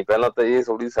ਘਟਨਾ ਨਹੀਂ। ਪਹਿਲਾਂ ਤਾਂ ਇਹ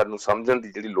ਥੋੜੀ ਸਾਨੂੰ ਸਮਝਣ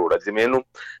ਦੀ ਜਿਹੜੀ ਲੋੜ ਹੈ। ਜਿਵੇਂ ਇਹਨੂੰ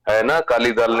ਹੈ ਨਾ,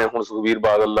 ਅਕਾਲੀ ਦਲ ਨੇ ਹੁਣ ਸੁਖਬੀਰ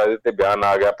ਬਾਦਲ ਦਾ ਇਹਦੇ ਤੇ ਬਿਆਨ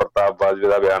ਆ ਗਿਆ, ਪ੍ਰਤਾਪ ਬਾਜਵੇ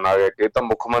ਦਾ ਬਿਆਨ ਆ ਗਿਆ ਕਿ ਇਹ ਤਾਂ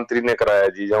ਮੁੱਖ ਮੰਤਰੀ ਨੇ ਕਰਾਇਆ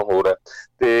ਜੀ ਜਾਂ ਹੋਰ ਹੈ।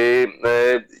 ਤੇ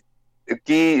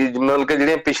ਕੀ ਮਤਲਬ ਕਿ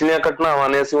ਜਿਹੜੀਆਂ ਪਿਛਲੀਆਂ ਘਟਨਾਵਾਂ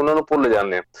ਨੇ ਅਸੀਂ ਉਹਨਾਂ ਨੂੰ ਭੁੱਲ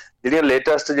ਜਾਂਦੇ ਹਾਂ। ਜਿਹੜੀਆਂ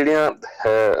ਲੇਟੈਸਟ ਜਿਹੜੀਆਂ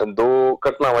 2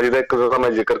 ਘਟਨਾਵਾਂ, ਜਿਹਦਾ ਇੱਕ ਤਾਂ ਮੈਂ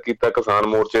ਜ਼ਿਕਰ ਕੀਤਾ ਕਿਸਾਨ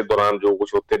ਮੋਰਚੇ ਦੌਰਾਨ ਜੋ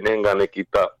ਕੁਛ ਉੱਥੇ ਨਿਹੰਗਾਂ ਨੇ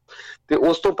ਕੀਤਾ, ਤੇ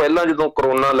ਉਸ ਤੋਂ ਪਹਿਲਾਂ ਜਦੋਂ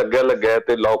ਕਰੋਨਾ ਲੱਗਿਆ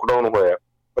ਤੇ ਲਾਕਡਾਊਨ ਹੋਇਆ,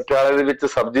 ਪਟਿਆਲੇ ਦੇ ਵਿੱਚ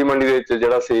ਸਬਜ਼ੀ ਮੰਡੀ ਦੇ ਵਿੱਚ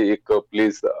ਜਿਹੜਾ ਸੀ ਇੱਕ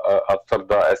ਪੁਲਿਸ ਅਫਸਰ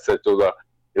ਦਾ SHO ਦਾ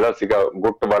ਜਿਹੜਾ ਸੀਗਾ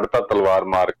ਗੁੱਟ ਵੱਢਤਾ ਤਲਵਾਰ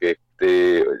ਮਾਰ ਕੇ,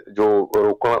 ਤੇ ਜੋ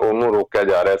ਉਹਨੂੰ ਰੋਕਿਆ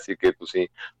ਜਾ ਰਿਹਾ ਸੀ ਕਿ ਤੁਸੀਂ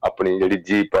ਆਪਣੀ ਜਿਹੜੀ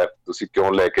ਜੀਪ ਹੈ ਤੁਸੀਂ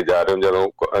ਕਿਉਂ ਲੈ ਕੇ ਜਾ ਰਹੇ ਹੋ,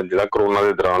 ਜਦੋਂ ਜਿਹੜਾ ਕਰੋਨਾ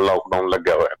ਦੇ ਦੌਰਾਨ ਲਾਕਡਾਊਨ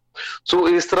ਲੱਗਿਆ ਹੋਇਆ। ਸੋ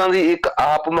ਇਸ ਤਰ੍ਹਾਂ ਦੀ ਇੱਕ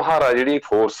ਆਪ ਮੁਹਾਰਾ ਜਿਹੜੀ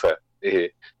ਫੋਰਸ ਹੈ ਇਹ,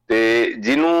 ਤੇ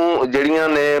ਜਿਹਨੂੰ ਜਿਹੜੀਆਂ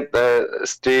ਨੇ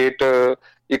ਸਟੇਟ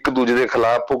ਇੱਕ ਦੂਜੇ ਦੇ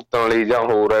ਖਿਲਾਫ ਭੁਗਤਣ ਲਈ ਜਾਂ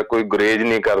ਹੋਰ ਹੈ ਕੋਈ ਗੁਰੇਜ਼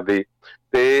ਨਹੀਂ ਕਰਦੀ।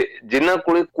 ਤੇ ਜਿਨ੍ਹਾਂ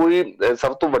ਕੋਲੇ ਕੋਈ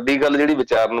ਸਭ ਤੋਂ ਵੱਡੀ ਗੱਲ ਜਿਹੜੀ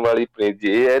ਵਿਚਾਰਨ ਵਾਲੀ ਪ੍ਰੀਤ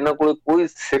ਜੀ ਇਹ ਹੈ, ਇਹਨਾਂ ਕੋਲੇ ਕੋਈ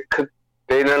ਸਿੱਖ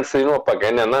ਟੈਲੈਂਟਸ ਜਿਹਨੂੰ ਆਪਾਂ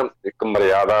ਕਹਿੰਦੇ ਆ ਨਾ, ਇੱਕ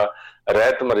ਮਰਿਆਦਾ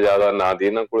ਰਹਿਤ ਮਰਿਆਦਾ ਨਾਂ ਦੀ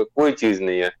ਇਹਨਾਂ ਕੋਲੇ ਕੋਈ ਚੀਜ਼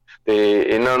ਨਹੀਂ ਹੈ। ਤੇ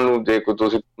ਇਹਨਾਂ ਨੂੰ ਜੇ ਕੋਈ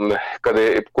ਤੁਸੀਂ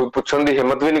ਕਦੇ ਕੋਈ ਪੁੱਛਣ ਦੀ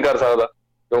ਹਿੰਮਤ ਵੀ ਨਹੀਂ ਕਰ ਸਕਦਾ,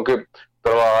 ਕਿਉਂਕਿ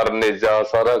ਤਲਵਾਰ ਨੇਜਾ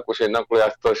ਸਾਰਾ ਕੁਛ ਇਹਨਾਂ ਕੋਲੇ,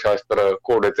 ਅਸਤਰ ਸ਼ਾਸਤਰ,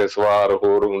 ਘੋੜੇ ਤੇ ਸਵਾਰ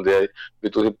ਹੋਰ ਹੁੰਦੇ ਆ ਵੀ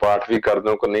ਤੁਸੀਂ ਪਾਠ ਵੀ ਕਰਦੇ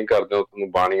ਹੋ ਕਿ ਨਹੀਂ ਕਰਦੇ ਹੋ,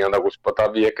 ਤੁਹਾਨੂੰ ਬਾਣੀਆਂ ਦਾ ਕੁਛ ਪਤਾ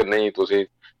ਵੀ ਹੈ ਕਿ ਨਹੀਂ, ਤੁਸੀਂ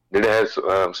ਜਿਹੜੇ ਹੈ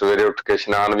ਸਵੇਰੇ ਉੱਠ ਕੇ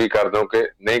ਇਸ਼ਨਾਨ ਵੀ ਕਰਦੇ ਹੋ ਕਿ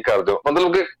ਨਹੀਂ ਕਰਦੇ ਹੋ।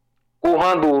 ਮਤਲਬ ਕਿ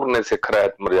ਕੋਹਾਂ ਦੂਰ ਨੇ ਸਿੱਖ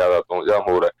ਰਹਿਤ ਮਰਿਆਦਾ ਤੋਂ ਜਾਂ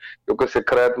ਹੋਰ ਹੈ, ਕਿਉਂਕਿ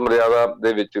ਸਿੱਖ ਰਹਿਤ ਮਰਿਆਦਾ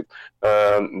ਦੇ ਵਿੱਚ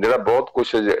ਜਿਹੜਾ ਬਹੁਤ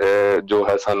ਕੁਛ ਜੋ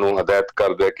ਹੈ ਸਾਨੂੰ ਹਦਾਇਤ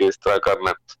ਕਰਦੇ ਕਿ ਇਸ ਤਰ੍ਹਾਂ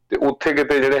ਕਰਨਾ, ਤੇ ਉੱਥੇ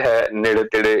ਕਿਤੇ ਜਿਹੜੇ ਹੈ ਨੇੜੇ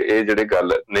ਤੇੜੇ ਇਹ ਜਿਹੜੇ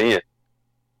ਗੱਲ ਨਹੀਂ ਹੈ।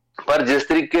 ਪਰ ਜਿਸ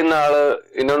ਤਰੀਕੇ ਨਾਲ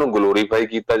ਇਹਨਾਂ ਨੂੰ ਗਲੋਰੀਫਾਈ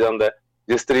ਕੀਤਾ ਜਾਂਦਾ ਹੈ,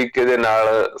 ਜਿਸ ਤਰੀਕੇ ਦੇ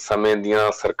ਨਾਲ ਸਮੇਂ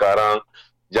ਦੀਆਂ ਸਰਕਾਰਾਂ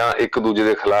ਜਾਂ ਇੱਕ ਦੂਜੇ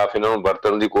ਦੇ ਖਿਲਾਫ ਇਹਨਾਂ ਨੂੰ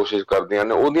ਵਰਤਣ ਦੀ ਕੋਸ਼ਿਸ਼ ਕਰਦੀਆਂ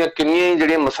ਨੇ, ਉਹਦੀਆਂ ਕਿੰਨੀਆਂ ਹੀ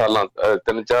ਜਿਹੜੀਆਂ ਮਿਸਾਲਾਂ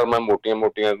 3-4 ਮੈਂ ਮੋਟੀਆਂ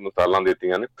ਮਿਸਾਲਾਂ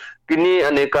ਦਿੱਤੀਆਂ ਨੇ, ਕਿੰਨੀਆਂ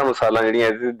ਅਨੇਕਾਂ ਮਿਸਾਲਾਂ ਜਿਹੜੀਆਂ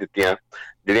ਇਹਦੇ ਦਿੱਤੀਆਂ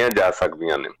ਜਿਹੜੀਆਂ ਜਾ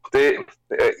ਸਕਦੀਆਂ ਨੇ। ਤੇ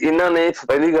ਇਹਨਾਂ ਨੇ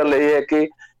ਪਹਿਲੀ ਗੱਲ ਇਹ ਹੈ ਕਿ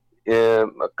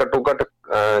ਘੱਟੋ ਘੱਟ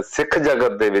ਸਿੱਖ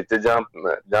ਜਗਤ ਦੇ ਵਿੱਚ ਜਾਂ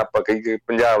ਆਪਾਂ ਕਹੀਏ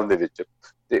ਪੰਜਾਬ ਦੇ ਵਿੱਚ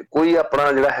ਤੇ ਕੋਈ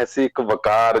ਆਪਣਾ ਜਿਹੜਾ ਹੈ ਸੀ ਇੱਕ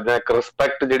ਵਕਾਰ ਜਾਂ ਇੱਕ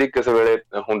ਰਿਸਪੈਕਟ ਜਿਹੜੀ ਕਿਸੇ ਵੇਲੇ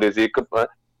ਹੁੰਦੀ ਸੀ। ਇੱਕ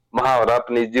ਮੁਹਾਵਰਾ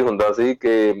ਪਨੀਜੀ ਹੁੰਦਾ ਸੀ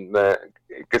ਕਿ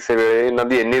ਕਿਸੇ ਵੇਲੇ ਇਹਨਾਂ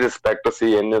ਦੀ ਇੰਨੀ ਰਿਸਪੈਕਟ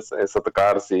ਸੀ, ਇੰਨੇ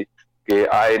ਸਤਿਕਾਰ ਸੀ ਕਿ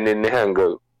ਆਏ ਨੇ ਨਿਹੰਗ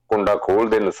ਕੁੰਡਾ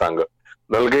ਖੋਲਦੇ ਨਸੰਗ,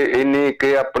 ਮਤਲਬ ਕਿ ਇੰਨੀ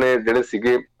ਕਿ ਆਪਣੇ ਜਿਹੜੇ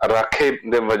ਸੀਗੇ ਰਾਖੇ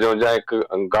ਦੇ ਵਜੋਂ ਜਾਂ ਇੱਕ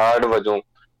ਗਾਰਡ ਵਜੋਂ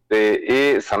ਤੇ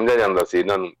ਇਹ ਸਮਝਿਆ ਜਾਂਦਾ ਸੀ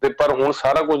ਇਹਨਾਂ ਨੂੰ। ਤੇ ਪਰ ਹੁਣ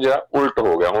ਸਾਰਾ ਕੁਝ ਉਲਟ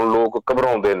ਹੋ ਗਿਆ, ਹੁਣ ਲੋਕ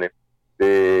ਘਬਰਾਉਂਦੇ ਨੇ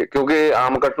ਤੇ ਕਿਉਂਕਿ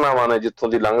ਆਮ ਘਟਨਾਵਾਂ ਨੇ ਜਿੱਥੋਂ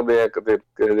ਦੀ ਲੰਘਦੇ ਆ, ਕਿਤੇ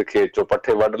ਕਿਸੇ ਦੇ ਖੇਤ ਚੋਂ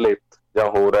ਪੱਠੇ ਵੱਢ ਲਏ ਜਾਂ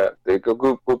ਹੋਰ ਹੈ, ਤੇ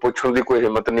ਕਿਉਂਕਿ ਕੋਈ ਪੁੱਛਣ ਦੀ ਕੋਈ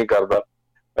ਹਿੰਮਤ ਨਹੀਂ ਕਰਦਾ।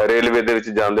 ਰੇਲਵੇ ਦੇ ਵਿੱਚ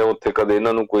ਜਾਂਦੇ ਉੱਥੇ ਕਦੇ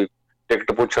ਇਹਨਾਂ ਨੂੰ ਕੋਈ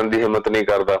ਟਿਕਟ ਪੁੱਛਣ ਦੀ ਹਿੰਮਤ ਨਹੀਂ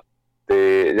ਕਰਦਾ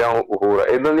ਤੇ ਜਾਂ ਹੋਰ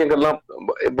ਏਦਾਂ ਦੀਆਂ ਗੱਲਾਂ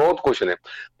ਬਹੁਤ ਕੁਛ ਨੇ।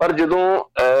 ਪਰ ਜਦੋਂ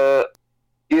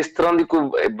ਇਸ ਤਰ੍ਹਾਂ ਦੀ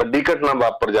ਕੋਈ ਵੱਡੀ ਘਟਨਾ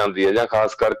ਵਾਪਰ ਜਾਂਦੀ ਹੈ, ਜਾਂ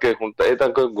ਖਾਸ ਕਰਕੇ ਹੁਣ ਤਾਂ ਇਹ ਤਾਂ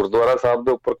ਕੋਈ ਗੁਰਦੁਆਰਾ ਸਾਹਿਬ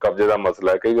ਦੇ ਉੱਪਰ ਕਬਜ਼ੇ ਦਾ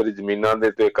ਮਸਲਾ ਹੈ, ਕਈ ਵਾਰੀ ਜ਼ਮੀਨਾਂ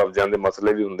ਦੇ ਤੇ ਕਬਜ਼ਿਆਂ ਦੇ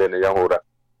ਮਸਲੇ ਵੀ ਹੁੰਦੇ ਨੇ ਜਾਂ ਹੋਰ ਆ,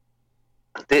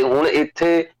 ਤੇ ਹੁਣ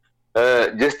ਇੱਥੇ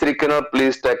ਜਿਸ ਤਰੀਕੇ ਨਾਲ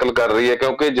ਪੁਲਿਸ ਟੈਕਲ ਕਰ ਰਹੀ ਹੈ,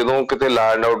 ਕਿਉਂਕਿ ਜਦੋਂ ਕਿਤੇ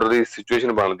law and order the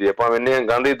situation ਬਣਦੀ ਹੈ, ਭਾਵੇਂ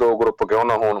ਨਿਹੰਗਾਂ ਦੇ 2 ਗਰੁੱਪ ਕਿਉਂ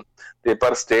ਨਾ ਹੋਣ, ਤੇ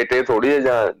ਪਰ ਸਟੇਟ ਇਹ ਥੋੜੀ ਹੈ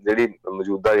ਜਾਂ ਜਿਹੜੀ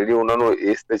ਮੌਜੂਦਾ ਜਿਹੜੀ ਉਹਨਾਂ ਨੂੰ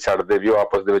ਇਸ ਤੇ ਛੱਡਦੇ ਵੀ ਉਹ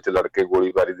ਆਪਸ ਦੇ ਵਿੱਚ ਲੜ ਕੇ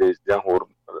ਗੋਲੀਬਾਰੀ ਦੇ ਜਾਂ ਹੋਰ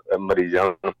ਮਰੀ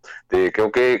ਜਾਣ। ਤੇ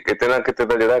ਕਿਉਂਕਿ ਕਿਤੇ ਨਾ ਕਿਤੇ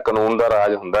ਤਾਂ ਜਿਹੜਾ ਕਾਨੂੰਨ ਦਾ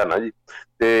ਰਾਜ ਹੁੰਦਾ ਨਾ ਜੀ,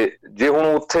 ਤੇ ਜੇ ਹੁਣ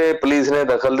ਉੱਥੇ ਪੁਲਿਸ ਨੇ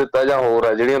ਦਖਲ ਦਿੱਤਾ ਜਾਂ ਹੋਰ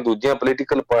ਹੈ, ਜਿਹੜੀਆਂ ਦੂਜੀਆਂ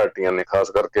ਪੋਲੀਟੀਕਲ ਪਾਰਟੀਆਂ ਨੇ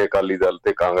ਖਾਸ ਕਰਕੇ ਅਕਾਲੀ ਦਲ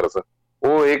ਤੇ ਕਾਂਗਰਸ,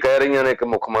 ਉਹ ਇਹ ਕਹਿ ਰਹੀਆਂ ਨੇ ਕਿ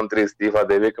ਮੁੱਖ ਮੰਤਰੀ ਅਸਤੀਫਾ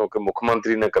ਦੇਵੇ ਕਿਉਂਕਿ ਮੁੱਖ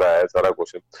ਮੰਤਰੀ ਨੇ ਕਰਾਇਆ ਸਾਰਾ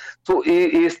ਕੁਛ। ਸੋ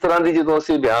ਇਹ ਇਸ ਤਰ੍ਹਾਂ ਦੀ ਜਦੋਂ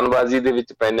ਅਸੀਂ ਬਿਆਨਬਾਜ਼ੀ ਦੇ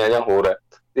ਵਿੱਚ ਪੈਂਦੇ ਹਾਂ ਜਾਂ ਹੋਰ ਹੈ,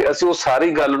 ਤੇ ਅਸੀਂ ਉਹ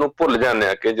ਸਾਰੀ ਗੱਲ ਨੂੰ ਭੁੱਲ ਜਾਂਦੇ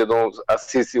ਹਾਂ ਕਿ ਜਦੋਂ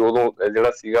ਅਸੀਂ ਸੀ ਉਦੋਂ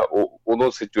ਜਿਹੜਾ ਸੀਗਾ ਉਦੋਂ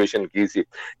ਸਿਚੁਏਸ਼ਨ ਕੀ ਸੀ।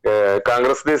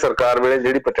 ਕਾਂਗਰਸ ਦੀ ਸਰਕਾਰ ਵੇਲੇ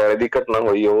ਜਿਹੜੀ ਪਟਿਆਲੇ ਦੀ ਘਟਨਾ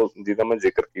ਹੋਈ ਉਹ ਜਿਹਦਾ ਮੈਂ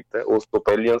ਜ਼ਿਕਰ ਕੀਤਾ, ਉਸ ਤੋਂ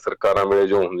ਪਹਿਲੀਆਂ ਸਰਕਾਰਾਂ ਵੇਲੇ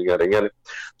ਜੋ ਹੁੰਦੀਆਂ ਰਹੀਆਂ ਨੇ।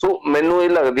 ਸੋ ਮੈਨੂੰ ਇਹ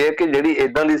ਲੱਗਦੀ ਹੈ ਕਿ ਜਿਹੜੀ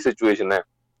ਏਦਾਂ ਦੀ ਸਿਚੁਏਸ਼ਨ ਹੈ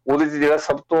ਉਹਦੇ 'ਚ ਜਿਹੜਾ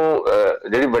ਸਭ ਤੋਂ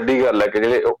ਜਿਹੜੀ ਵੱਡੀ ਗੱਲ ਹੈ ਕਿ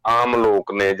ਜਿਹੜੇ ਆਮ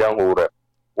ਲੋਕ ਨੇ ਜਾਂ ਹੋਰ ਹੈ,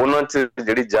 ਉਹਨਾਂ 'ਚ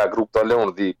ਜਿਹੜੀ ਜਾਗਰੂਕਤਾ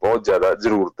ਲਿਆਉਣ ਦੀ ਬਹੁਤ ਜ਼ਿਆਦਾ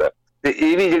ਜ਼ਰੂਰਤ ਹੈ। ਤੇ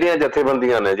ਇਹ ਵੀ ਜਿਹੜੀਆਂ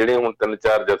ਜਥੇਬੰਦੀਆਂ ਨੇ, ਜਿਹੜੀਆਂ ਹੁਣ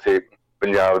 3-4 ਜਥੇ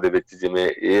ਪੰਜਾਬ ਦੇ ਵਿੱਚ, ਜਿਵੇਂ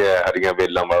ਇਹ ਹੈ ਹਰੀਆਂ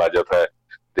ਵੇਲਾਂ ਵਾਲਾ ਜਥਾ ਹੈ,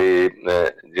 ਤੇ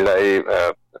ਜਿਹੜਾ ਇਹ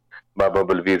ਬਾਬਾ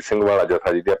ਬਲਵੀਰ ਸਿੰਘ ਵਾਲਾ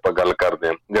ਜਥਾ ਜਿਹਦੀ ਆਪਾਂ ਗੱਲ ਕਰਦੇ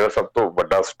ਹਾਂ, ਜਿਹੜਾ ਸਭ ਤੋਂ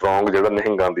ਵੱਡਾ ਸਟਰੋਂਗ ਜਿਹੜਾ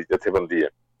ਨਿਹੰਗਾਂ ਦੀ ਜਥੇਬੰਦੀ ਹੈ।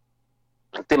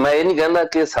 ਤੇ ਮੈਂ ਇਹ ਨਹੀਂ ਕਹਿੰਦਾ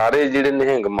ਕਿ ਸਾਰੇ ਜਿਹੜੇ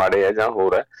ਨਿਹੰਗ ਮਾੜੇ ਆ ਜਾਂ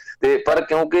ਹੋਰ ਹੈ, ਤੇ ਪਰ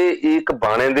ਕਿਉਂਕਿ ਇਹ ਇੱਕ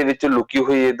ਬਾਣੇ ਦੇ ਵਿੱਚ ਲੁਕੀ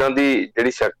ਹੋਈ ਏਦਾਂ ਦੀ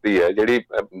ਜਿਹੜੀ ਸ਼ਕਤੀ ਹੈ ਜਿਹੜੀ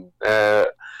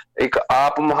ਇੱਕ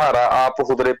ਆਪ ਮੁਹਾਰਾ ਆਪ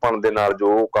ਹੁਦਰੇਪਣ ਦੇ ਨਾਲ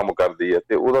ਜੋ ਉਹ ਕੰਮ ਕਰਦੀ ਹੈ।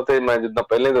 ਤੇ ਉਹਦਾ ਤੇ ਮੈਂ ਜਿੱਦਾਂ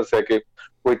ਪਹਿਲਾਂ ਦੱਸਿਆ ਕਿ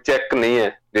ਕੋਈ ਚੈੱਕ ਨਹੀਂ ਹੈ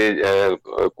ਕਿ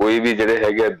ਕੋਈ ਵੀ ਜਿਹੜੇ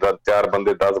ਹੈਗੇ 4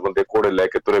 ਬੰਦੇ 10 ਬੰਦੇ ਘੋੜੇ ਲੈ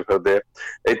ਕੇ ਤੁਰੇ ਫਿਰਦੇ ਆ।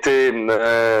 ਇੱਥੇ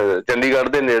ਚੰਡੀਗੜ੍ਹ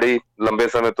ਦੇ ਨੇੜੇ ਹੀ ਲੰਬੇ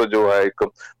ਸਮੇਂ ਤੋਂ ਜੋ ਹੈ ਇੱਕ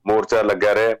ਮੋਰਚਾ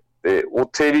ਲੱਗਿਆ ਰਿਹਾ, ਤੇ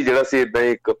ਉੱਥੇ ਵੀ ਜਿਹੜਾ ਸੀ ਏਦਾਂ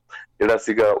ਹੀ ਇੱਕ ਜਿਹੜਾ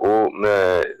ਸੀਗਾ ਉਹ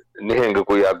ਨਿਹੰਗ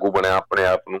ਕੋਈ ਆਗੂ ਬਣਿਆ ਆਪਣੇ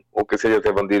ਆਪ ਨੂੰ, ਉਹ ਕਿਸੇ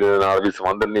ਜਥੇਬੰਦੀ ਦੇ ਨਾਲ ਵੀ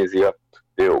ਸੰਬੰਧ ਨਹੀਂ ਸੀਗਾ,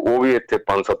 ਤੇ ਉਹ ਵੀ ਇੱਥੇ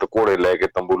 5-7 ਘੋੜੇ ਲੈ ਕੇ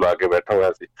ਤੰਬੂ ਲਾ ਕੇ ਬੈਠਾ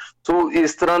ਹੋਇਆ ਸੀ। ਸੋ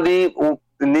ਇਸ ਤਰ੍ਹਾਂ ਦੀ ਉਹ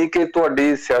ਨਹੀਂ ਕਿ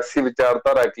ਤੁਹਾਡੀ ਸਿਆਸੀ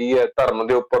ਵਿਚਾਰਧਾਰਾ ਕੀ ਹੈ, ਧਰਮ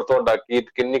ਦੇ ਉੱਪਰ ਤੁਹਾਡਾ ਕੀ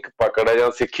ਕਿੰਨੀ ਕੁ ਪਕੜ ਹੈ, ਜਾਂ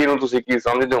ਸਿੱਖੀ ਨੂੰ ਤੁਸੀਂ ਕੀ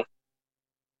ਸਮਝਦੇ ਹੋ,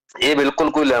 ਇਹ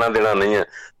ਬਿਲਕੁਲ ਕੋਈ ਲੈਣਾ ਦੇਣਾ ਨਹੀਂ ਹੈ।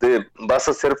 ਤੇ ਬਸ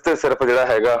ਸਿਰਫ ਤੇ ਸਿਰਫ ਜਿਹੜਾ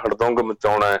ਹੈਗਾ ਹੜਦੰਗ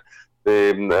ਮਚਾਉਣਾ ਹੈ,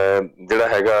 ਤੇ ਜਿਹੜਾ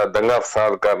ਹੈਗਾ ਦੰਗਾ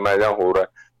ਫਸਾਦ ਕਰਨਾ ਜਾਂ ਹੋਰ ਹੈ।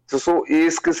 ਸੋ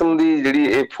ਇਸ ਕਿਸਮ ਦੀ ਜਿਹੜੀ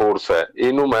ਇਹ ਫੋਰਸ ਹੈ,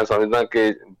 ਇਹਨੂੰ ਮੈਂ ਸਮਝਦਾ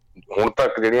ਕਿ ਹੁਣ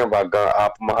ਤੱਕ ਜਿਹੜੀਆਂ ਵਾਗਾਂ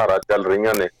ਆਪ ਮੁਹਾਰਾ ਚੱਲ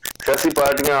ਰਹੀਆਂ ਨੇ, ਸਿਆਸੀ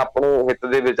ਪਾਰਟੀਆਂ ਆਪਣੇ ਹਿੱਤ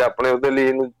ਦੇ ਵਿੱਚ ਆਪਣੇ ਉਹਦੇ ਲਈ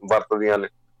ਇਹਨੂੰ ਵਰਤਦੀਆਂ ਨੇ।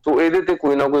 ਸੋ ਇਹਦੇ ਤੇ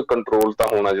ਕੋਈ ਨਾ ਕੋਈ ਕੰਟਰੋਲ ਤਾਂ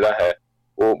ਹੋਣਾ ਜਿਹੜਾ ਹੈ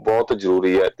ਉਹ ਬਹੁਤ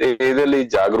ਜ਼ਰੂਰੀ ਹੈ, ਤੇ ਇਹਦੇ ਲਈ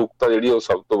ਜਾਗਰੂਕਤਾ ਜਿਹੜੀ ਉਹ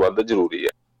ਸਭ ਤੋਂ ਵੱਧ ਜ਼ਰੂਰੀ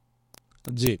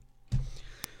ਹੈ ਜੀ।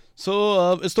 ਸੋ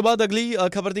ਇਸ ਤੋਂ ਬਾਅਦ ਅਗਲੀ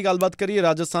ਖਬਰ ਦੀ ਗੱਲਬਾਤ ਕਰੀਏ।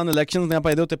 ਰਾਜਸਥਾਨ ਇਲੈਕਸ਼ਨਸ ਨੇ,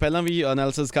 ਆਪਾਂ ਇਹਦੇ ਉੱਤੇ ਪਹਿਲਾਂ ਵੀ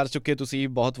ਐਨਾਲਿਸਿਸ ਕਰ ਚੁੱਕੇ ਤੁਸੀਂ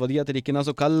ਬਹੁਤ ਵਧੀਆ ਤਰੀਕੇ ਨਾਲ।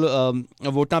 ਸੋ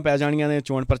ਕੱਲ੍ਹ ਵੋਟਾਂ ਪੈ ਜਾਣੀਆਂ ਨੇ,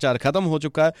 ਚੋਣ ਪ੍ਰਚਾਰ ਖਤਮ ਹੋ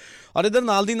ਚੁੱਕਾ ਹੈ, ਔਰ ਇੱਧਰ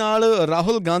ਨਾਲ ਦੀ ਨਾਲ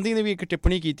ਰਾਹੁਲ ਗਾਂਧੀ ਨੇ ਵੀ ਇੱਕ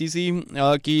ਟਿੱਪਣੀ ਕੀਤੀ ਸੀ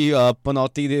ਕਿ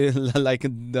ਪਨੌਤੀ ਦੇ ਲਾਈਕ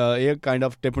ਇਹ ਕਾਈਂਡ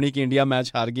ਆਫ ਟਿੱਪਣੀ ਕਿ ਇੰਡੀਆ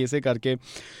ਮੈਚ ਹਾਰ ਗਈ ਇਸੇ ਕਰਕੇ।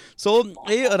 ਸੋ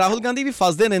ਇਹ ਰਾਹੁਲ ਗਾਂਧੀ ਵੀ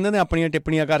ਫਸਦੇ ਰਹਿੰਦੇ ਨੇ ਆਪਣੀਆਂ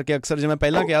ਟਿੱਪਣੀਆਂ ਕਰਕੇ ਅਕਸਰ। ਜਿਵੇਂ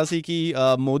ਪਹਿਲਾਂ ਕਿਹਾ ਸੀ ਕਿ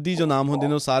ਮੋਦੀ ਜੋ ਨਾਮ ਹੁੰਦੇ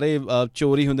ਨੇ ਉਹ ਸਾਰੇ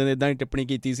ਚੋਰੀ ਹੁੰਦੇ ਨੇ, ਇੱਦਾਂ ਹੀ ਟਿੱਪਣੀ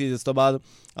ਕੀਤੀ ਸੀ, ਜਿਸ ਤੋਂ ਬਾਅਦ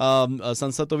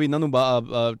ਸੰਸਦ ਤੋਂ ਵੀ ਇਹਨਾਂ ਨੂੰ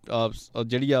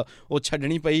ਜਿਹੜੀ ਆ ਉਹ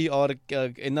ਛੱਡਣੀ ਪਈ, ਔਰ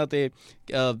ਇਹਨਾਂ 'ਤੇ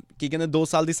ਕੀ ਕਹਿੰਦੇ 2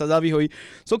 ਸਾਲ ਦੀ ਸਜ਼ਾ ਵੀ ਹੋਈ।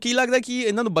 ਸੋ ਕੀ ਲੱਗਦਾ ਕਿ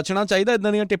ਇਹਨਾਂ ਨੂੰ ਬਚਣਾ ਚਾਹੀਦਾ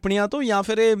ਇੱਦਾਂ ਦੀਆਂ ਟਿੱਪਣੀਆਂ ਤੋਂ, ਜਾਂ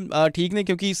ਫਿਰ ਇਹ ਠੀਕ ਨੇ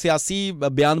ਕਿਉਂਕਿ ਸਿਆਸੀ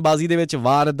ਬਿਆਨਬਾਜ਼ੀ ਦੇ ਵਿੱਚ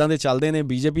ਵਾਰ ਇੱਦਾਂ ਦੇ ਚੱਲਦੇ ਨੇ,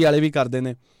 ਬੀਜੇਪੀ ਵਾਲੇ ਵੀ ਕਰਦੇ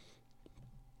ਨੇ?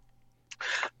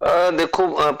 ਦੇਖੋ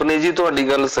ਆਪਣੀ ਜੀ ਤੁਹਾਡੀ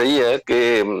ਗੱਲ ਸਹੀ ਹੈ ਕਿ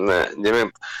ਜਿਵੇਂ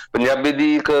ਪੰਜਾਬੀ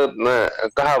ਦੀ ਇੱਕ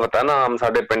ਕਹਾਵਤ ਹੈ ਨਾ, ਆਮ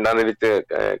ਸਾਡੇ ਪਿੰਡਾਂ ਦੇ ਵਿੱਚ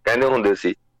ਕਹਿੰਦੇ ਹੁੰਦੇ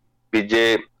ਸੀ ਵੀ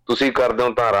ਜੇ ਤੁਸੀਂ ਕਰਦੇ ਹੋ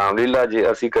ਤਾਂ ਰਾਮ ਲੀਲਾ,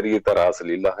 ਜੇ ਅਸੀਂ ਕਰੀਏ ਤਾਂ ਰਾਸ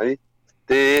ਲੀਲਾ। ਹਾਂਜੀ,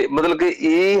 ਤੇ ਮਤਲਬ ਕਿ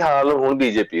ਇਹ ਹਾਲ ਹੁਣ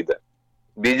ਬੀਜੇਪੀ ਦਾ।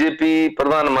 ਬੀਜੇਪੀ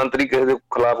ਪ੍ਰਧਾਨ ਮੰਤਰੀ ਕਿਸੇ ਦੇ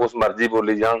ਖਿਲਾਫ ਕੁਛ ਮਰਜ਼ੀ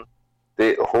ਬੋਲੀ ਜਾਣ,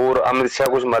 ਤੇ ਹੋਰ ਅਮਿਤ ਸ਼ਾਹ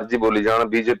ਕੁਛ ਮਰਜ਼ੀ ਬੋਲੀ ਜਾਣ,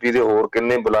 ਬੀਜੇਪੀ ਦੇ ਹੋਰ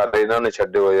ਕਿੰਨੇ ਬੁਲਾਰੇ ਇਹਨਾਂ ਨੇ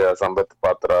ਛੱਡੇ ਹੋਏ ਆ, ਸੰਬਿਤ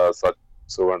ਪਾਤਰਾ,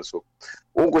 ਸੋ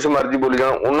ਉਹ ਕੁਛ ਮਰਜ਼ੀ ਬੋਲੀ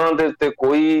ਜਾਣ, ਉਹਨਾਂ ਦੇ ਉੱਤੇ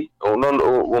ਕੋਈ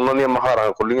ਉਹਨਾਂ ਦੀਆਂ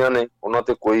ਮੁਹਾਰਾਂ ਖੁੱਲੀਆਂ ਨੇ, ਉਹਨਾਂ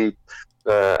ਤੇ ਕੋਈ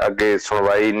ਅੱਗੇ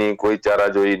ਸੁਣਵਾਈ ਨਹੀਂ, ਕੋਈ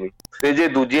ਚਾਰਾਜੋਈ ਨਹੀਂ। ਤੇ ਜੇ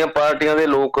ਦੂਜੀਆਂ ਪਾਰਟੀਆਂ ਦੇ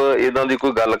ਲੋਕ ਏਦਾਂ ਦੀ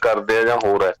ਕੋਈ ਗੱਲ ਕਰਦੇ ਆ ਜਾਂ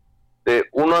ਹੋਰ ਹੈ, ਤੇ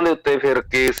ਉਹਨਾਂ ਦੇ ਉੱਤੇ ਫਿਰ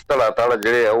ਕੇਸ ਧੜਾ ਧੜ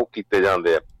ਜਿਹੜੇ ਆ ਉਹ ਕੀਤੇ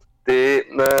ਜਾਂਦੇ ਆ। ਤੇ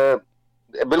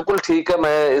ਬਿਲਕੁਲ ਠੀਕ ਹੈ,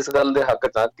 ਮੈਂ ਇਸ ਗੱਲ ਦੇ ਹੱਕ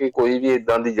ਚ ਹਾਂ ਕਿ ਕੋਈ ਵੀ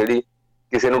ਏਦਾਂ ਦੀ ਜਿਹੜੀ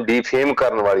ਕਿਸੇ ਨੂੰ ਡੀਫੇਮ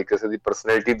ਕਰਨ ਵਾਲੀ, ਕਿਸੇ ਦੀ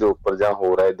ਪਰਸਨੈਲਿਟੀ ਦੇ ਉੱਪਰ ਜਾਂ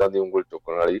ਹੋਰ ਹੈ ਏਦਾਂ ਦੀ ਉਂਗਲ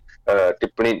ਚੁੱਕਣ ਵਾਲੀ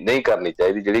ਟਿੱਪਣੀ ਨਹੀਂ ਕਰਨੀ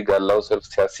ਚਾਹੀਦੀ। ਜਿਹੜੀ ਗੱਲ ਆ ਉਹ ਸਿਰਫ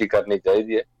ਸਿਆਸੀ ਕਰਨੀ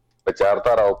ਚਾਹੀਦੀ ਹੈ,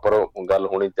 ਵਿਚਾਰਧਾਰਾ ਉੱਪਰ ਗੱਲ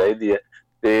ਹੋਣੀ ਚਾਹੀਦੀ ਹੈ,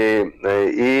 ਤੇ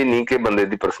ਇਹ ਨਹੀਂ ਕਿ ਬੰਦੇ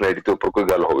ਦੀ ਪਰਸਨੈਲਿਟੀ ਦੇ ਉੱਪਰ ਕੋਈ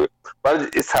ਗੱਲ ਹੋਵੇ। ਪਰ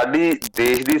ਸਾਡੀ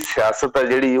ਦੇਸ਼ ਦੀ ਸਿਆਸਤ ਹੈ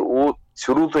ਜਿਹੜੀ, ਉਹ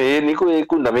ਸ਼ੁਰੂ ਤੋਂ ਇਹ ਨਹੀਂ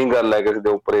ਕੋਈ ਨਵੀਂ ਗੱਲ ਹੈ ਕਿਸੇ ਦੇ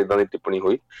ਉੱਪਰ ਏਦਾਂ ਦੀ ਟਿੱਪਣੀ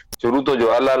ਹੋਈ। ਸ਼ੁਰੂ ਤੋਂ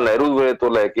ਜਵਾਹਰ ਲਾਲ ਨਹਿਰੂ ਵੇਲੇ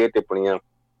ਤੋਂ ਲੈ ਕੇ ਟਿੱਪਣੀਆਂ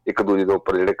ਇੱਕ ਦੂਜੇ ਦੇ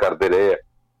ਉੱਪਰ ਜਿਹੜੇ ਕਰਦੇ ਰਹੇ ਆ।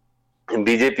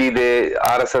 ਬੀਜੇਪੀ ਦੇ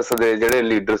RSS ਦੇ ਜਿਹੜੇ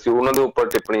ਲੀਡਰ ਸੀ ਉਹਨਾਂ ਦੇ ਉੱਪਰ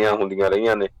ਟਿੱਪਣੀਆਂ ਹੁੰਦੀਆਂ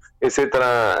ਰਹੀਆਂ ਨੇ। ਇਸੇ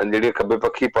ਤਰ੍ਹਾਂ ਜਿਹੜੇ ਖੱਬੇ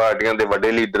ਪੱਖੀ ਪਾਰਟੀਆਂ ਦੇ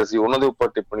ਵੱਡੇ ਲੀਡਰ ਸੀ ਉਹਨਾਂ ਦੇ ਉੱਪਰ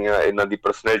ਟਿੱਪਣੀਆਂ, ਇਹਨਾਂ ਦੀ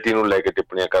ਪਰਸਨੈਲਿਟੀ ਨੂੰ ਲੈ ਕੇ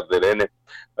ਟਿੱਪਣੀਆਂ ਕਰਦੇ ਰਹੇ ਨੇ।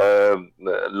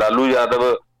 ਲਾਲੂ ਯਾਦਵ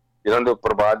ਜਿਨ੍ਹਾਂ ਦੇ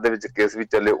ਉੱਪਰ ਬਾਅਦ ਦੇ ਵਿੱਚ ਕੇਸ ਵੀ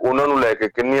ਚੱਲੇ, ਉਹਨਾਂ ਨੂੰ ਲੈ ਕੇ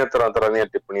ਕਿੰਨੀਆਂ ਤਰ੍ਹਾਂ ਦੀਆਂ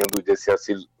ਟਿੱਪਣੀਆਂ ਦੂਜੇ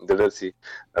ਸਿਆਸੀ ਜਿਹੜੇ ਸੀ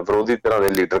ਵਿਰੋਧੀ ਤਰ੍ਹਾਂ ਦੇ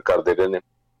ਲੀਡਰ ਕਰਦੇ ਰਹੇ ਨੇ।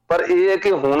 ਪਰ ਇਹ ਹੈ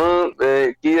ਕਿ ਹੁਣ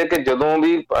ਕੀ ਹੈ ਕਿ ਜਦੋਂ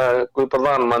ਵੀ ਕੋਈ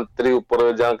ਪ੍ਰਧਾਨ ਮੰਤਰੀ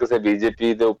ਉੱਪਰ ਜਾਂ ਕਿਸੇ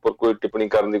ਬੀਜੇਪੀ ਦੇ ਉੱਪਰ ਕੋਈ ਟਿੱਪਣੀ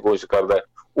ਕਰਨ ਦੀ ਕੋਸ਼ਿਸ਼ ਕਰਦਾ ਹੈ,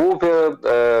 ਉਹ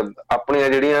ਫਿਰ ਆਪਣੀਆਂ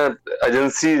ਜਿਹੜੀਆਂ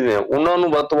ਏਜੰਸੀ ਨੇ ਉਹਨਾਂ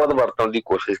ਨੂੰ ਵੱਧ ਤੋਂ ਵੱਧ ਵਰਤਣ ਦੀ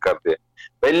ਕੋਸ਼ਿਸ਼ ਕਰਦੇ ਆ।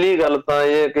 ਪਹਿਲੀ ਗੱਲ ਤਾਂ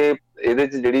ਇਹ ਹੈ ਕਿ ਇਹਦੇ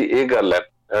ਚ ਜਿਹੜੀ ਇਹ ਗੱਲ ਹੈ,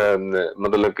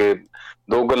 ਮਤਲਬ ਕਿ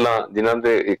 2 ਗੱਲਾਂ ਜਿਨ੍ਹਾਂ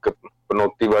ਤੇ ਇੱਕ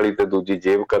ਪਨੌਤੀ ਵਾਲੀ ਤੇ ਦੂਜੀ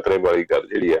ਜੇਬ ਕਤਰੇ ਵਾਲੀ ਗੱਲ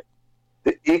ਜਿਹੜੀ ਹੈ,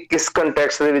 ਤੇ ਇਹ ਕਿਸ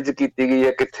ਕੰਟੈਕਸਟ ਦੇ ਵਿੱਚ ਕੀਤੀ ਗਈ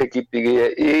ਹੈ, ਕਿੱਥੇ ਕੀਤੀ ਗਈ ਹੈ,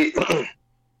 ਇਹ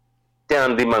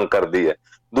ਧਿਆਨ ਦੀ ਮੰਗ ਕਰਦੀ ਹੈ।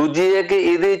 ਦੂਜੀ ਇਹ ਕਿ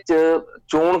ਇਹਦੇ ਚ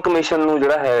ਚੋਣ ਕਮਿਸ਼ਨ ਨੂੰ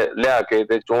ਜਿਹੜਾ ਹੈ ਲਿਆ ਕੇ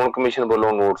ਤੇ ਚੋਣ ਕਮਿਸ਼ਨ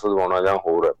ਵੱਲੋਂ ਨੋਟਿਸ ਦਿਵਾਉਣਾ ਜਾਂ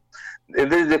ਹੋਰ ਹੈ।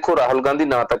 ਇਹਦੇ ਦੇਖੋ ਰਾਹੁਲ ਗਾਂਧੀ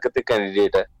ਨਾ ਤਾਂ ਕਿਤੇ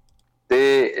ਕੈਂਡੀਡੇਟ ਹੈ,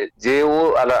 ਤੇ ਜੇ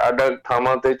ਉਹ ਅੱਡ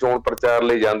ਥਾਵਾਂ ਤੇ ਚੋਣ ਪ੍ਰਚਾਰ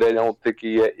ਲਈ ਜਾਂਦੇ ਆ ਜਾਂ ਉੱਥੇ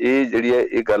ਕੀ ਹੈ, ਇਹ ਜਿਹੜੀ ਹੈ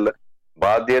ਇਹ ਗੱਲ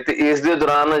ਬਾਤ ਦੀ ਹੈ। ਤੇ ਇਸ ਦੇ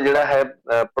ਦੌਰਾਨ ਜਿਹੜਾ ਹੈ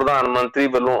ਪ੍ਰਧਾਨ ਮੰਤਰੀ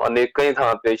ਵੱਲੋਂ ਅਨੇਕਾਂ ਹੀ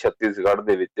ਥਾਂ ਤੇ ਛੱਤੀਸਗੜ੍ਹ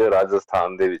ਦੇ ਵਿੱਚ,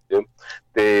 ਰਾਜਸਥਾਨ ਦੇ ਵਿੱਚ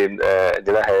ਤੇ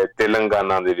ਜਿਹੜਾ ਹੈ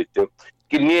ਤੇਲੰਗਾਨਾ ਦੇ ਵਿੱਚ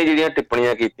ਕਿੰਨੀਆਂ ਜਿਹੜੀਆਂ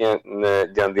ਟਿੱਪਣੀਆਂ ਕੀਤੀਆਂ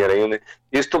ਜਾਂਦੀਆਂ ਰਹੀਆਂ ਨੇ।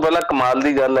 ਇਸ ਤੋਂ ਪਹਿਲਾਂ ਕਮਾਲ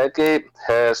ਦੀ ਗੱਲ ਹੈ ਕਿ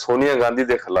ਸੋਨੀਆ ਗਾਂਧੀ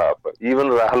ਦੇ ਖਿਲਾਫ,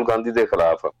 ਈਵਨ ਰਾਹੁਲ ਗਾਂਧੀ ਦੇ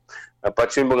ਖਿਲਾਫ,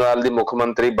 ਪੱਛਮੀ ਬੰਗਾਲ ਦੀ ਮੁੱਖ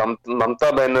ਮੰਤਰੀ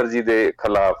ਮਮਤਾ ਬੈਨਰਜੀ ਦੇ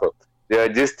ਖਿਲਾਫ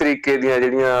ਜਿਸ ਤਰੀਕੇ ਦੀਆਂ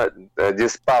ਜਿਹੜੀਆਂ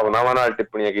ਜਿਸ ਭਾਵਨਾਵਾਂ ਨਾਲ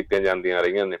ਟਿੱਪਣੀਆਂ ਕੀਤੀਆਂ ਜਾਂਦੀਆਂ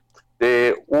ਰਹੀਆਂ ਨੇ,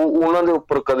 ਤੇ ਉਹਨਾਂ ਦੇ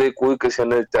ਉੱਪਰ ਕਦੇ ਕੋਈ ਕਿਸੇ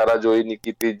ਨੇ ਚਾਰਾਜੋਈ ਨਹੀਂ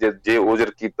ਕੀਤੀ। ਜੇ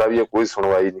ਉਜਰ ਕੀਤਾ ਵੀ ਹੈ ਕੋਈ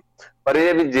ਸੁਣਵਾਈ ਨਹੀਂ। ਪਰ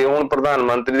ਇਹ ਵੀ ਜੇ ਹੁਣ ਪ੍ਰਧਾਨ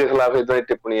ਮੰਤਰੀ ਦੇ ਖਿਲਾਫ ਏਦਾਂ ਦੀ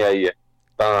ਟਿੱਪਣੀ ਆਈ ਹੈ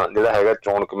ਤਾਂ ਜਿਹੜਾ ਹੈਗਾ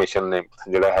ਚੋਣ ਕਮਿਸ਼ਨ ਨੇ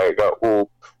ਜਿਹੜਾ ਹੈਗਾ ਉਹ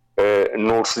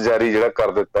ਨੋਟਿਸ ਜਾਰੀ ਜਿਹੜਾ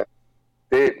ਕਰ ਦਿੱਤਾ।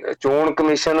 ਤੇ ਚੋਣ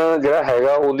ਕਮਿਸ਼ਨ ਜਿਹੜਾ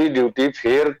ਹੈਗਾ ਉਹਦੀ ਡਿਊਟੀ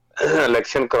ਫੇਅਰ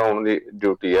ਇਲੈਕਸ਼ਨ ਕਰਾਉਣ ਦੀ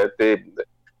ਡਿਊਟੀ ਹੈ, ਤੇ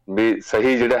ਵੀ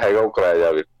ਸਹੀ ਜਿਹੜਾ ਹੈਗਾ ਉਹ ਕਰਾਇਆ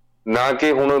ਜਾਵੇ, ਨਾ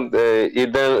ਕਿ ਹੁਣ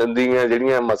ਏਦਾਂ ਦੀਆਂ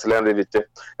ਜਿਹੜੀਆਂ ਮਸਲਿਆਂ ਦੇ ਵਿੱਚ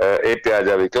ਇਹ ਪਿਆ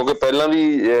ਜਾਵੇ। ਕਿਉਂਕਿ ਪਹਿਲਾਂ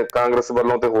ਵੀ ਕਾਂਗਰਸ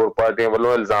ਵੱਲੋਂ ਤੇ ਹੋਰ ਪਾਰਟੀਆਂ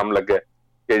ਵੱਲੋਂ ਇਲਜ਼ਾਮ ਲੱਗਿਆ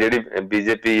ਕਿ ਜਿਹੜੀ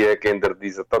ਬੀਜੇਪੀ ਹੈ ਕੇਂਦਰ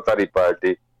ਦੀ ਸੱਤਾਧਾਰੀ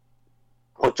ਪਾਰਟੀ,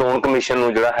 ਉਹ ਚੋਣ ਕਮਿਸ਼ਨ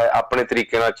ਨੂੰ ਜਿਹੜਾ ਹੈ ਆਪਣੇ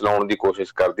ਤਰੀਕੇ ਨਾਲ ਚਲਾਉਣ ਦੀ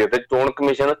ਕੋਸ਼ਿਸ਼ ਕਰਦੀ ਹੈ, ਤੇ ਚੋਣ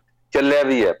ਕਮਿਸ਼ਨ ਚੱਲਿਆ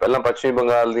ਵੀ ਹੈ। ਪਹਿਲਾਂ ਪੱਛਮੀ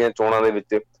ਬੰਗਾਲ ਦੀਆਂ ਚੋਣਾਂ ਦੇ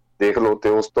ਵਿੱਚ ਦੇਖ ਲਓ, ਤੇ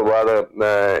ਉਸ ਤੋਂ ਬਾਅਦ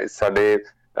ਸਾਡੇ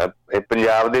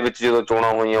ਪੰਜਾਬ ਦੇ ਵਿੱਚ ਜਦੋਂ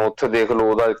ਚੋਣਾਂ ਹੋਈਆਂ ਉੱਥੇ ਦੇਖ ਲਓ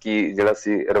ਉਹਦਾ ਕੀ ਜਿਹੜਾ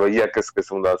ਸੀ ਰਵੱਈਆ ਕਿਸ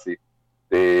ਕਿਸਮ ਦਾ ਸੀ,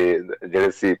 ਤੇ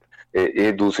ਜਿਹੜੇ ਸੀ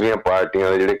ਇਹ ਦੂਸਰੀਆਂ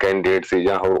ਪਾਰਟੀਆਂ ਦੇ ਜਿਹੜੇ ਕੈਂਡੀਡੇਟ ਸੀ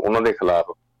ਜਾਂ ਹੋਰ ਉਹਨਾਂ ਦੇ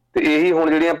ਖਿਲਾਫ। ਤੇ ਇਹੀ ਹੁਣ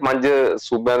ਜਿਹੜੀਆਂ 5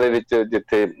 ਸੂਬਿਆਂ ਦੇ ਵਿੱਚ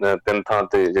ਜਿੱਥੇ 3 ਥਾਂ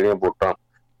ਤੇ ਜਿਹੜੀਆਂ ਵੋਟਾਂ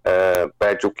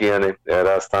ਪੈ ਚੁੱਕੀਆਂ ਨੇ,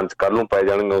 ਰਾਜਸਥਾਨ ਚ ਕੱਲ ਨੂੰ ਪੈ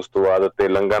ਜਾਣਗੀਆਂ, ਉਸ ਤੋਂ ਬਾਅਦ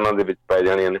ਤੇਲੰਗਾਨਾ ਦੇ ਵਿੱਚ ਪੈ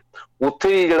ਜਾਣੀਆਂ ਨੇ, ਉੱਥੇ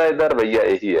ਵੀ ਜਿਹੜਾ ਇਹਦਾ ਰਵੱਈਆ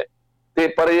ਇਹੀ ਹੈ। ਤੇ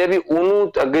ਪਰ ਇਹ ਵੀ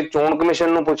ਉਹਨੂੰ ਅੱਗੇ ਚੋਣ ਕਮਿਸ਼ਨ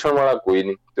ਨੂੰ ਪੁੱਛਣ ਵਾਲਾ ਕੋਈ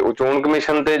ਨਹੀਂ, ਤੇ ਉਹ ਚੋਣ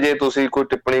ਕਮਿਸ਼ਨ ਤੇ ਜੇ ਤੁਸੀਂ ਕੋਈ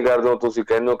ਟਿੱਪਣੀ ਕਰਦੇ ਹੋ, ਤੁਸੀਂ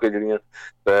ਕਹਿੰਦੇ ਹੋ ਕਿ ਜਿਹੜੀਆਂ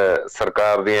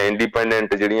ਸਰਕਾਰ ਦੀਆਂ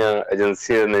ਇੰਡੀਪੈਂਡੈਂਟ ਜਿਹੜੀਆਂ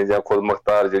ਏਜੰਸੀਆਂ ਨੇ ਜਾਂ ਖੁਦ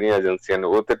ਮੁਖਤਾਰ ਜਿਹੜੀਆਂ ਏਜੰਸੀਆਂ ਨੇ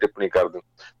ਉਹ ਤੇ ਟਿੱਪਣੀ ਕਰਦੇ ਹੋ।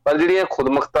 ਪਰ ਜਿਹੜੀਆਂ ਖੁਦ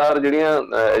ਮੁਖਤਾਰ ਜਿਹੜੀਆਂ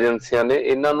ਏਜੰਸੀਆਂ ਨੇ,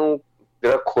 ਇਹਨਾਂ ਨੂੰ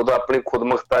ਜਿਹੜਾ ਖੁਦ ਆਪਣੀ ਖੁਦ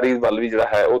ਮੁਖਤਾਰੀ ਵੱਲ ਵੀ ਜਿਹੜਾ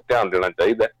ਹੈ ਉਹ ਧਿਆਨ ਦੇਣਾ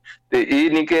ਚਾਹੀਦਾ। ਤੇ ਇਹ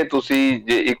ਨਹੀਂ ਕਿ ਤੁਸੀਂ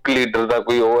ਜੇ ਇੱਕ ਲੀਡਰ ਦਾ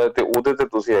ਕੋਈ ਉਹ ਹੈ ਤੇ ਉਹਦੇ ਤੇ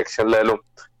ਤੁਸੀਂ ਐਕਸ਼ਨ ਲੈ ਲਓ,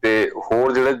 ਤੇ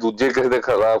ਹੋਰ ਜਿਹੜੇ ਦੂਜੇ ਕਿਸੇ ਦੇ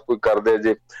ਖਿਲਾਫ ਕੋਈ ਕਰਦੇ,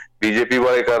 ਜੇ ਬੀਜੇਪੀ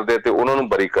ਵਾਲੇ ਕਰਦੇ ਤੇ ਉਹਨਾਂ ਨੂੰ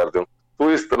ਬਰੀ ਕਰ ਦਿਓ। ਸੋ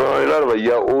ਇਸ ਤਰ੍ਹਾਂ ਜਿਹੜਾ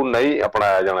ਰਵੱਈਆ ਉਹ ਨਹੀਂ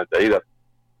ਅਪਣਾਇਆ ਜਾਣਾ ਚਾਹੀਦਾ।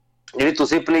 ਜਿਹੜੀ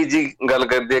ਤੁਸੀਂ ਪਲੀਜ਼ ਜੀ ਗੱਲ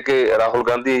ਕਰਦੇ ਕਿ ਰਾਹੁਲ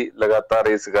ਗਾਂਧੀ ਲਗਾਤਾਰ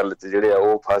ਇਸ ਗੱਲ 'ਚ ਜਿਹੜੇ ਆ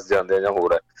ਉਹ ਫਸ ਜਾਂਦੇ ਆ ਜਾਂ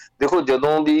ਹੋਰ ਹੈ, ਦੇਖੋ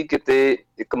ਜਦੋਂ ਵੀ ਕਿਤੇ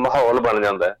ਇੱਕ ਮਾਹੌਲ ਬਣ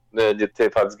ਜਾਂਦਾ ਹੈ, ਜਿੱਥੇ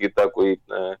ਫਰਜ਼ ਕੀਤਾ ਕੋਈ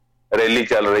ਰੈਲੀ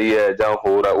ਚੱਲ ਰਹੀ ਹੈ ਜਾਂ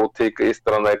ਹੋਰ ਆ, ਉੱਥੇ ਇੱਕ ਇਸ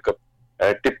ਤਰ੍ਹਾਂ ਦਾ ਇੱਕ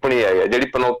ਟਿੱਪਣੀ ਆਈ ਹੈ ਜਿਹੜੀ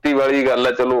ਪਨੌਤੀ ਵਾਲੀ ਗੱਲ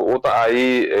ਹੈ, ਚਲੋ ਉਹ ਤਾਂ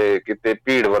ਆਈ ਕਿਤੇ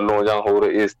ਭੀੜ ਵੱਲੋਂ ਜਾਂ ਹੋਰ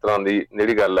ਇਸ ਤਰ੍ਹਾਂ ਦੀ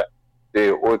ਜਿਹੜੀ ਗੱਲ ਹੈ, ਤੇ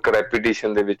ਉਹ ਇੱਕ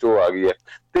ਰੈਪੀਟੀਸ਼ਨ ਦੇ ਵਿੱਚ ਉਹ ਆ ਗਈ ਹੈ।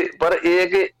 ਤੇ ਪਰ ਇਹ ਹੈ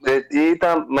ਕਿ ਇਹ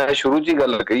ਤਾਂ ਮੈਂ ਸ਼ੁਰੂ 'ਚ ਹੀ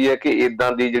ਗੱਲ ਕਹੀ ਹੈ ਕਿ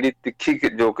ਏਦਾਂ ਦੀ ਜਿਹੜੀ ਤਿੱਖੀ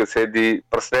ਜੋ ਕਿਸੇ ਦੀ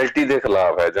ਪਰਸਨੈਲਿਟੀ ਦੇ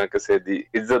ਖਿਲਾਫ ਹੈ ਜਾਂ ਕਿਸੇ ਦੀ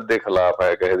ਇੱਜ਼ਤ ਦੇ ਖਿਲਾਫ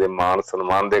ਹੈ, ਕਿਸੇ ਦੇ ਮਾਣ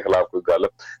ਸਨਮਾਨ ਦੇ ਖਿਲਾਫ ਕੋਈ ਗੱਲ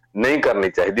ਨਹੀਂ ਕਰਨੀ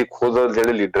ਚਾਹੀਦੀ। ਖੁਦ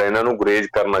ਜਿਹੜੇ ਲੀਡਰ ਇਹਨਾਂ ਨੂੰ ਗੁਰੇਜ਼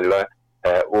ਕਰਨਾ ਜਿਹੜਾ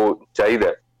ਹੈ ਉਹ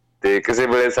ਚਾਹੀਦਾ। ਤੇ ਕਿਸੇ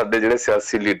ਵੇਲੇ ਸਾਡੇ ਜਿਹੜੇ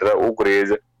ਸਿਆਸੀ ਲੀਡਰ ਆ ਉਹ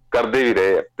ਗੁਰੇਜ਼ ਕਰਦੇ ਵੀ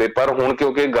ਰਹੇ ਆ, ਤੇ ਪਰ ਹੁਣ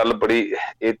ਕਿਉਂਕਿ ਗੱਲ ਬੜੀ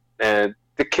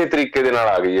ਤਿੱਖੇ ਤਰੀਕੇ ਦੇ ਨਾਲ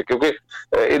ਆ ਗਈ ਹੈ, ਕਿਉਂਕਿ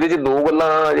ਇਹਦੇ 'ਚ ਦੋ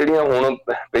ਗੱਲਾਂ ਜਿਹੜੀਆਂ ਹੁਣ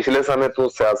ਪਿਛਲੇ ਸਮੇਂ ਤੋਂ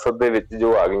ਸਿਆਸਤ ਦੇ ਵਿੱਚ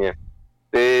ਜੋ ਆ ਗਈਆਂ,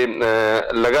 ਤੇ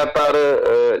ਲਗਾਤਾਰ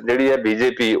ਜਿਹੜੀ ਹੈ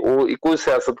ਬੀਜੇਪੀ ਉਹ ਇੱਕੋ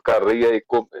ਸਿਆਸਤ ਕਰ ਰਹੀ ਹੈ,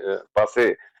 ਇੱਕੋ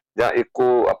ਪਾਸੇ ਜਾਂ ਇੱਕੋ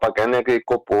ਆਪਾਂ ਕਹਿੰਦੇ ਹਾਂ ਕਿ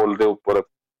ਇੱਕੋ ਪੋਲ ਦੇ ਉੱਪਰ,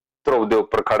 ਧਰੁਵ ਦੇ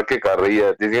ਉੱਪਰ ਖੜ ਕੇ ਕਰ ਰਹੀ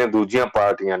ਹੈ। ਜਿਹੜੀਆਂ ਦੂਜੀਆਂ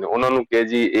ਪਾਰਟੀਆਂ ਨੇ ਉਹਨਾਂ ਨੂੰ ਕਿ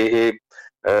ਜੀ ਇਹ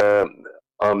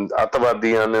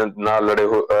ਅੱਤਵਾਦੀਆਂ ਨਾਲ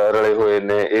ਰਲੇ ਹੋਏ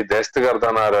ਨੇ, ਇਹ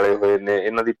ਦਹਿਸ਼ਤਗਰਦਾਂ ਨਾਲ ਰਲੇ ਹੋਏ ਨੇ,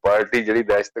 ਇਹਨਾਂ ਦੀ ਪਾਰਟੀ ਜਿਹੜੀ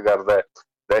ਦਹਿਸ਼ਤਗਰਦ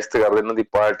ਇਹਨਾਂ ਦੀ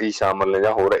ਪਾਰਟੀ ਸ਼ਾਮਲ ਨੇ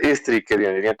ਜਾਂ ਹੋਰ, ਇਸ ਤਰੀਕੇ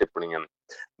ਦੀਆਂ ਜਿਹੜੀਆਂ ਟਿੱਪਣੀਆਂ ਨੇ।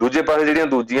 ਦੂਜੇ ਪਾਸੇ ਜਿਹੜੀਆਂ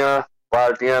ਦੂਜੀਆਂ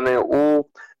ਪਾਰਟੀਆਂ ਨੇ ਉਹ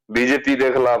ਬੀਜੇਪੀ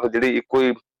ਦੇ ਖਿਲਾਫ ਜਿਹੜੀ ਇੱਕੋ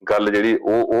ਹੀ ਗੱਲ ਜਿਹੜੀ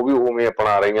ਉਹ ਵੀ ਉਵੇਂ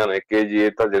ਅਪਣਾ ਰਹੀਆਂ ਨੇ ਕਿ ਜੀ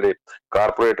ਇਹ ਤਾਂ ਜਿਹੜੇ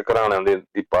ਕਾਰਪੋਰੇਟ ਘਰਾਣਿਆਂ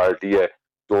ਦੀ ਪਾਰਟੀ ਹੈ,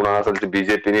 ਚੋਣਾਂ ਅਸਲ 'ਚ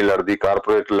ਬੀਜੇਪੀ ਨਹੀਂ ਲੜਦੀ,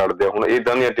 ਕਾਰਪੋਰੇਟ ਲੜਦੇ। ਹੁਣ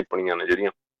ਏਦਾਂ ਦੀਆਂ ਟਿੱਪਣੀਆਂ ਨੇ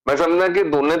ਜਿਹੜੀਆਂ ਮੈਂ ਸਮਝਦਾ ਕਿ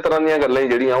ਦੋਨੇ ਤਰ੍ਹਾਂ ਦੀਆਂ ਗੱਲਾਂ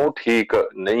ਜਿਹੜੀਆਂ ਉਹ ਠੀਕ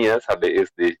ਨਹੀਂ ਹੈ ਸਾਡੇ ਇਸ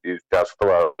ਦੇਸ਼ ਦੀ ਸਿਆਸਤ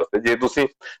ਵਾਸਤੇ। ਜੇ ਤੁਸੀਂ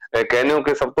ਕਹਿੰਦੇ ਹੋ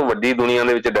ਕਿ ਸਭ ਤੋਂ ਵੱਡੀ ਦੁਨੀਆ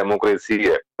ਦੇ ਵਿੱਚ ਡੈਮੋਕ੍ਰੇਸੀ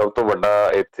ਹੈ, ਸਭ ਤੋਂ ਵੱਡਾ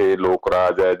ਇੱਥੇ ਲੋਕ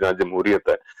ਰਾਜ ਹੈ ਜਾਂ ਜਮਹੂਰੀਅਤ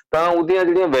ਹੈ, ਤਾਂ ਉਹਦੀਆਂ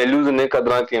ਜਿਹੜੀਆਂ ਵੈਲਿਊਜ਼ ਨੇ,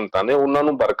 ਕਦਰਾਂ ਕੀਮਤਾਂ ਨੇ, ਉਹਨਾਂ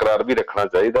ਨੂੰ ਬਰਕਰਾਰ ਵੀ ਰੱਖਣਾ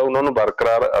ਚਾਹੀਦਾ। ਉਹਨਾਂ ਨੂੰ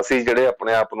ਬਰਕਰਾਰ ਅਸੀਂ ਜਿਹੜੇ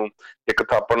ਆਪਣੇ ਆਪ ਨੂੰ ਇੱਕ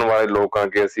ਥਾਪਣ ਵਾਲੇ ਲੋਕ ਆ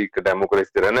ਕਿ ਅਸੀਂ ਇੱਕ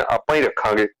ਡੈਮੋਕ੍ਰੇਸੀ 'ਚ ਰਹਿੰਦੇ, ਆਪਾਂ ਹੀ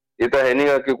ਰੱਖਾਂਗੇ। ਇਹ ਤਾਂ ਹੈ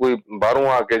ਨਹੀਂਗਾ ਕਿ ਕੋਈ ਬਾਹਰੋਂ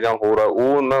ਆ ਕੇ ਜਾਂ ਹੋਰ ਆ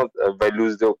ਉਹ ਉਹਨਾਂ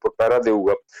ਵੈਲਿਊਜ਼ ਦੇ ਉੱਪਰ ਪਹਿਰਾ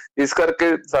ਦੇਊਗਾ। ਇਸ ਕਰਕੇ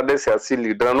ਸਾਡੇ ਸਿਆਸੀ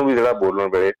ਲੀਡਰਾਂ ਨੂੰ ਵੀ ਜਿਹੜਾ ਬੋਲਣ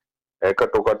ਵੇਲੇ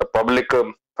ਘੱਟੋ ਘੱਟ ਪਬਲਿਕ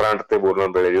ਫਰੰਟ ਤੇ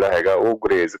ਬੋਲਣ ਵੇਲੇ ਜਿਹੜਾ ਹੈਗਾ ਉਹ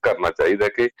ਗੁਰੇਜ਼ ਕਰਨਾ ਚਾਹੀਦਾ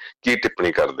ਕਿ ਕੀ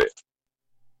ਟਿੱਪਣੀ ਕਰਦੇ।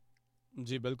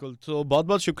 ਜੀ ਬਿਲਕੁਲ। ਸੋ ਬਹੁਤ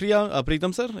ਬਹੁਤ ਸ਼ੁਕਰੀਆ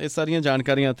ਪ੍ਰੀਤਮ ਸਰ ਇਹ ਸਾਰੀਆਂ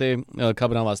ਜਾਣਕਾਰੀਆਂ ਤੇ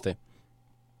ਖਬਰਾਂ ਵਾਸਤੇ।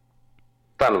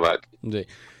 ਧੰਨਵਾਦ ਜੀ।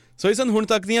 ਸੋ ਇਹ ਸਨ ਹੁਣ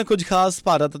ਤੱਕ ਦੀਆਂ ਕੁਝ ਖਾਸ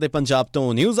ਭਾਰਤ ਅਤੇ ਪੰਜਾਬ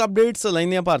ਤੋਂ ਨਿਊਜ਼ ਅਪਡੇਟਸ।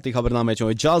 ਲੈਂਦੇ ਹਾਂ ਭਾਰਤੀ ਖਬਰਨਾਮੇ ਚੋਂ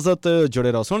ਇਜਾਜ਼ਤ।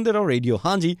 ਜੁੜੇ ਰਹੋ, ਸੁਣਦੇ ਰਹੋ ਰੇਡੀਓ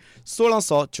ਹਾਂਜੀ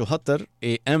 1674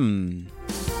 AM।